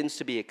sexual sins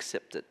to be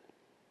accepted.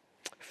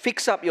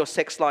 Fix up your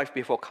sex life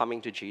before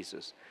coming to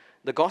Jesus.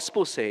 The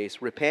gospel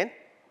says, repent.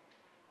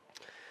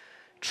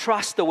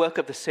 Trust the work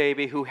of the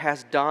Savior who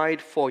has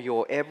died for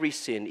your every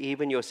sin,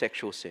 even your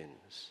sexual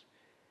sins.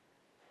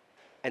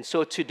 And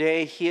so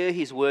today, hear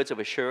his words of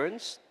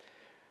assurance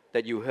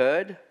that you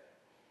heard.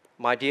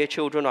 My dear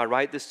children, I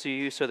write this to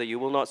you so that you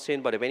will not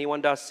sin. But if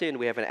anyone does sin,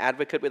 we have an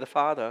advocate with the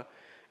Father,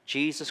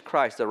 Jesus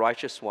Christ, the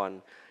righteous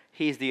one.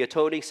 He is the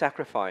atoning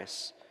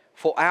sacrifice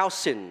for our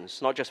sins,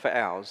 not just for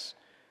ours,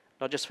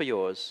 not just for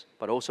yours,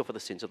 but also for the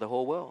sins of the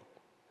whole world.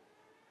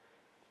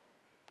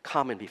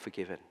 Come and be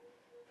forgiven.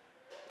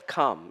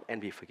 Come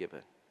and be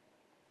forgiven.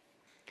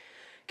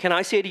 Can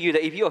I say to you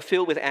that if you are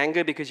filled with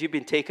anger because you've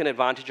been taken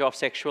advantage of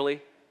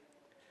sexually,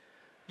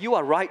 you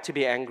are right to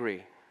be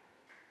angry.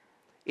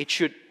 It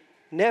should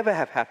never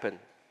have happened.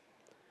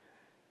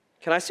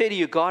 Can I say to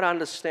you, God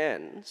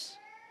understands.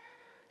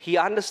 He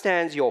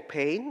understands your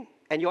pain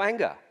and your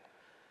anger.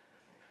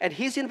 And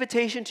his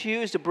invitation to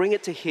you is to bring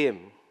it to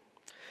him.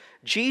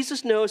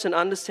 Jesus knows and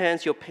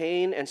understands your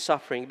pain and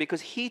suffering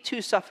because he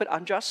too suffered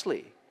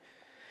unjustly.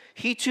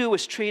 He too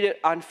was treated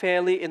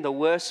unfairly in the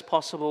worst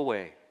possible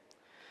way.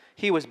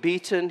 He was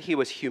beaten, he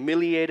was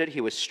humiliated, he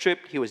was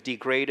stripped, he was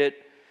degraded,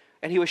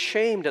 and he was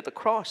shamed at the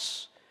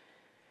cross.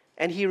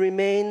 And he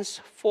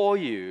remains for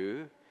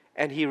you,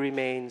 and he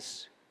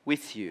remains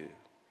with you.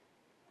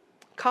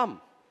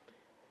 Come,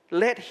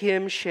 let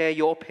him share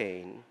your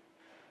pain.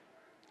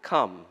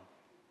 Come,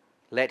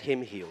 let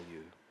him heal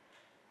you.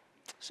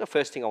 That's the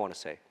first thing I want to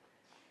say.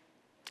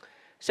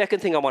 Second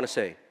thing I want to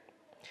say.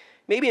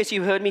 Maybe as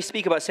you heard me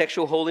speak about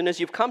sexual holiness,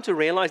 you've come to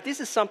realize this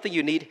is something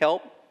you need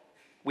help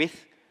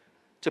with,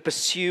 to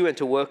pursue and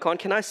to work on.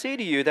 Can I say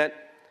to you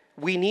that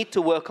we need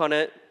to work on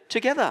it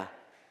together?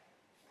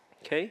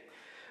 Okay?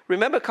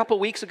 Remember a couple of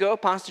weeks ago,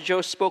 Pastor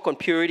Joe spoke on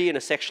purity in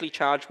a sexually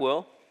charged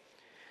world?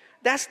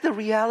 That's the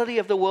reality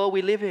of the world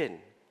we live in.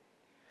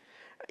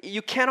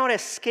 You cannot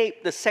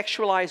escape the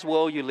sexualized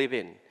world you live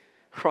in,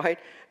 right?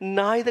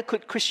 Neither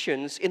could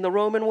Christians in the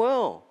Roman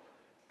world.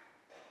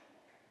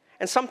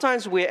 And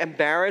sometimes we're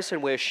embarrassed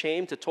and we're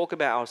ashamed to talk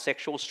about our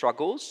sexual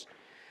struggles.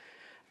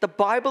 The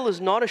Bible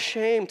is not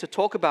ashamed to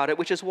talk about it,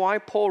 which is why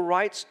Paul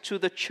writes to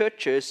the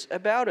churches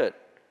about it.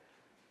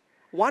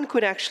 one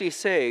could actually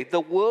say the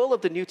world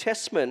of the New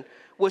Testament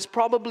was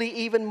probably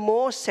even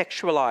more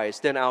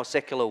sexualized than our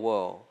secular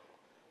world.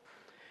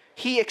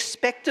 He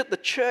expected the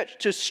church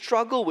to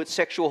struggle with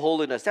sexual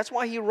holiness. That's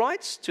why he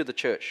writes to the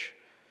church.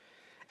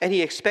 And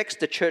he expects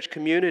the church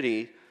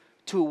community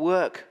to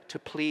work to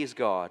please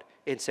God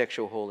in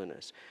sexual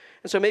holiness.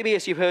 And so maybe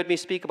as you've heard me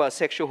speak about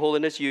sexual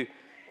holiness, you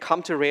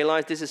come to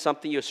realize this is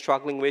something you're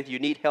struggling with. You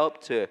need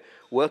help to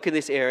work in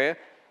this area.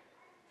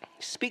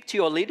 Speak to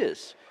your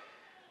leaders.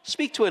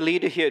 Speak to a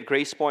leader here at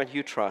Grace Point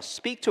you trust.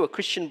 Speak to a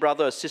Christian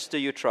brother or sister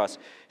you trust.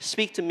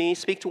 Speak to me.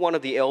 Speak to one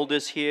of the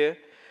elders here.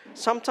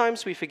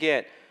 Sometimes we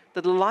forget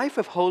that the life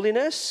of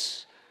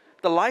holiness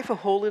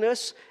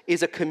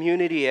is a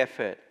community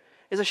effort.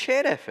 It's a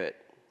shared effort.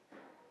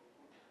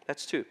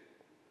 That's 2.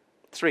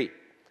 3.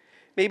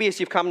 Maybe as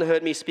you've come to hear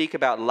me speak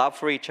about love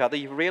for each other,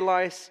 you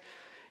realize,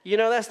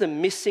 that's the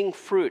missing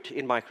fruit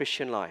in my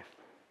Christian life.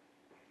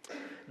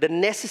 The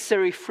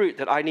necessary fruit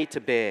that I need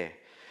to bear.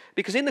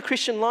 Because in the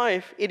Christian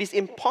life, it is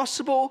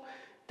impossible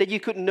that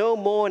you could know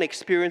more and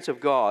experience of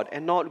God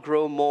and not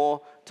grow more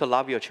to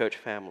love your church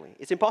family.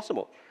 It's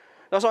impossible.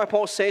 That's why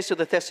Paul says to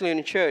the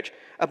Thessalonian church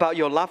about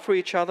your love for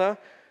each other,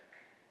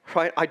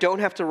 right? I don't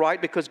have to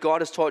write because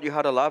God has taught you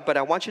how to love, but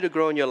I want you to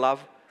grow in your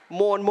love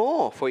more and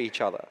more for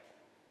each other.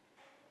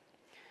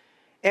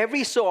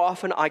 Every so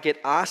often I get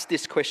asked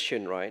this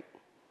question, right?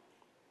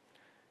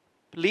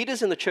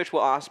 Leaders in the church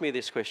will ask me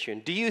this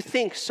question: do you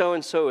think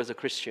so-and-so is a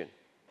Christian?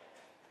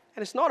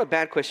 And it's not a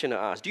bad question to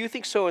ask. Do you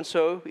think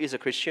so-and-so is a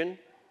Christian?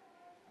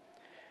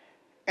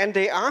 And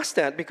they ask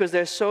that because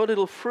there's so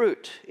little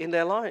fruit in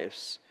their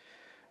lives.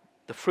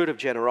 The fruit of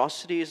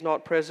generosity is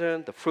not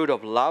present. The fruit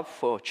of love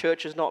for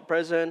church is not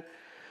present.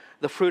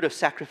 The fruit of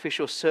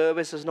sacrificial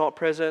service is not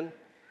present.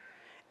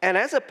 And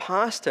as a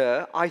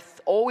pastor, I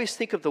always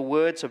think of the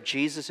words of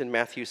Jesus in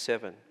Matthew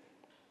 7.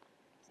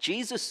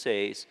 Jesus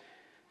says,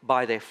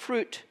 by their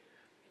fruit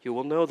you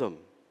will know them.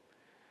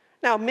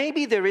 Now,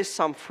 maybe there is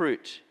some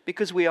fruit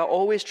because we are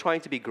always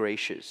trying to be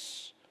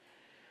gracious.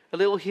 A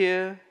little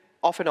here,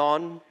 off and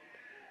on.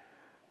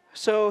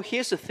 So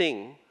here's the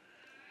thing.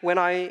 When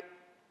I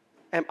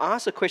am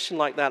asked a question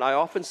like that, I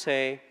often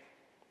say,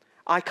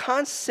 I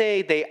can't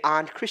say they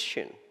aren't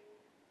Christian.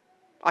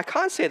 I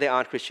can't say they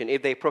aren't Christian.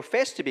 If they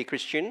profess to be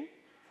Christian,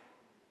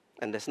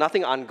 and there's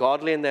nothing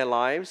ungodly in their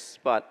lives,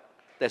 but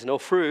there's no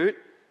fruit.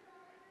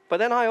 But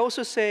then I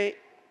also say,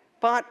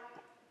 but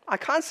I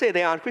can't say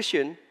they aren't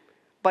Christian,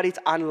 but it's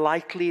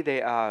unlikely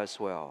they are as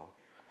well.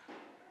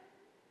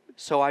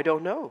 So I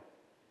don't know.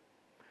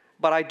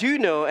 But I do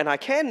know, and I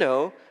can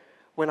know,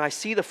 when I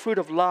see the fruit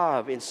of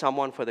love in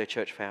someone for their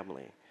church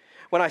family.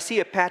 When I see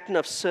a pattern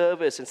of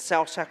service and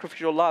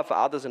self-sacrificial love for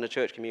others in the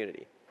church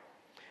community.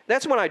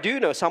 That's when I do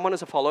know someone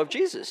is a follower of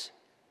Jesus.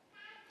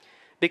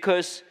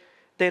 Because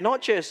they're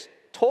not just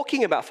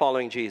talking about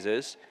following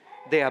Jesus,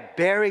 they are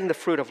bearing the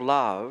fruit of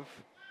love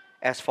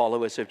as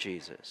followers of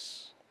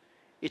Jesus.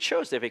 It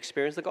shows they've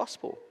experienced the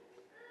gospel.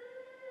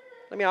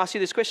 Let me ask you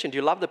this question. Do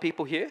you love the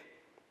people here?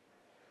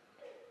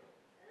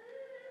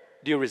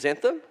 Do you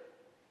resent them?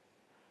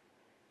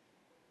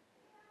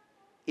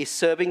 Is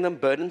serving them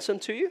burdensome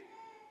to you?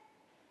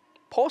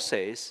 Paul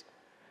says,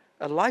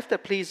 a life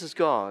that pleases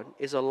God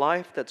is a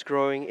life that's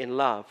growing in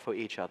love for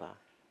each other.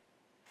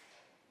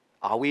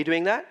 Are we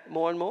doing that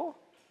more and more?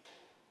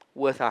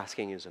 Worth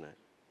asking, isn't it?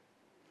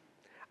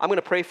 I'm going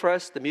to pray for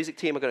us. The music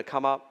team are going to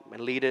come up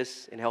and lead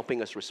us in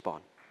helping us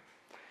respond.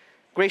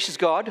 Gracious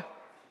God,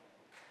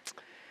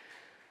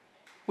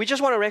 we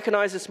just want to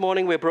recognize this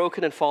morning we're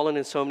broken and fallen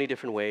in so many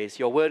different ways.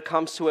 Your word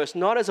comes to us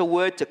not as a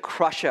word to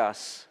crush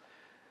us.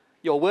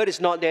 Your word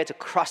is not there to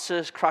crush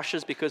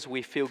us because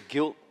we feel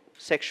guilt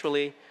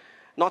sexually,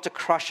 not to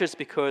crush us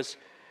because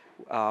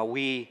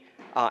we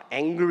are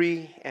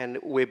angry and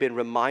we've been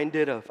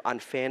reminded of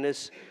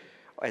unfairness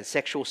and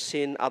sexual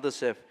sin others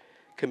have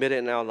committed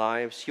in our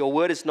lives. Your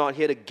word is not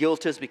here to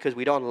guilt us because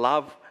we don't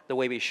love the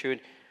way we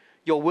should.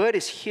 Your word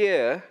is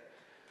here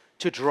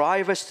to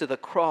drive us to the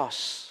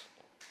cross.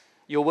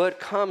 Your word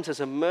comes as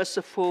a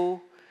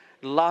merciful,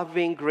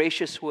 loving,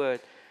 gracious word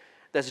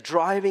that's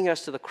driving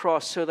us to the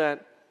cross so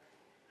that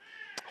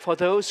for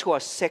those who are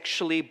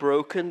sexually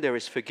broken, there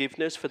is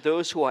forgiveness. For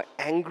those who are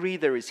angry,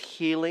 there is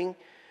healing.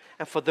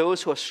 And for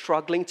those who are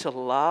struggling to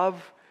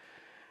love,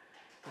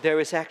 there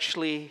is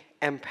actually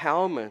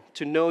empowerment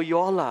to know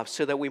your love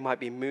so that we might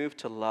be moved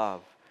to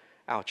love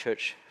our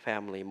church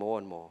family more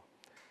and more.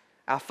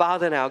 Our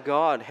Father and our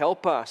God,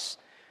 help us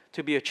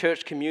to be a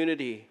church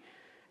community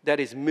that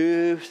is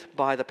moved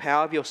by the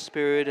power of your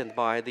Spirit and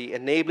by the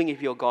enabling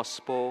of your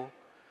gospel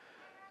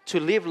to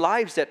live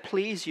lives that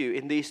please you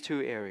in these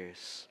 2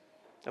 areas.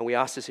 And we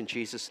ask this in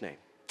Jesus' name.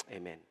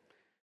 Amen.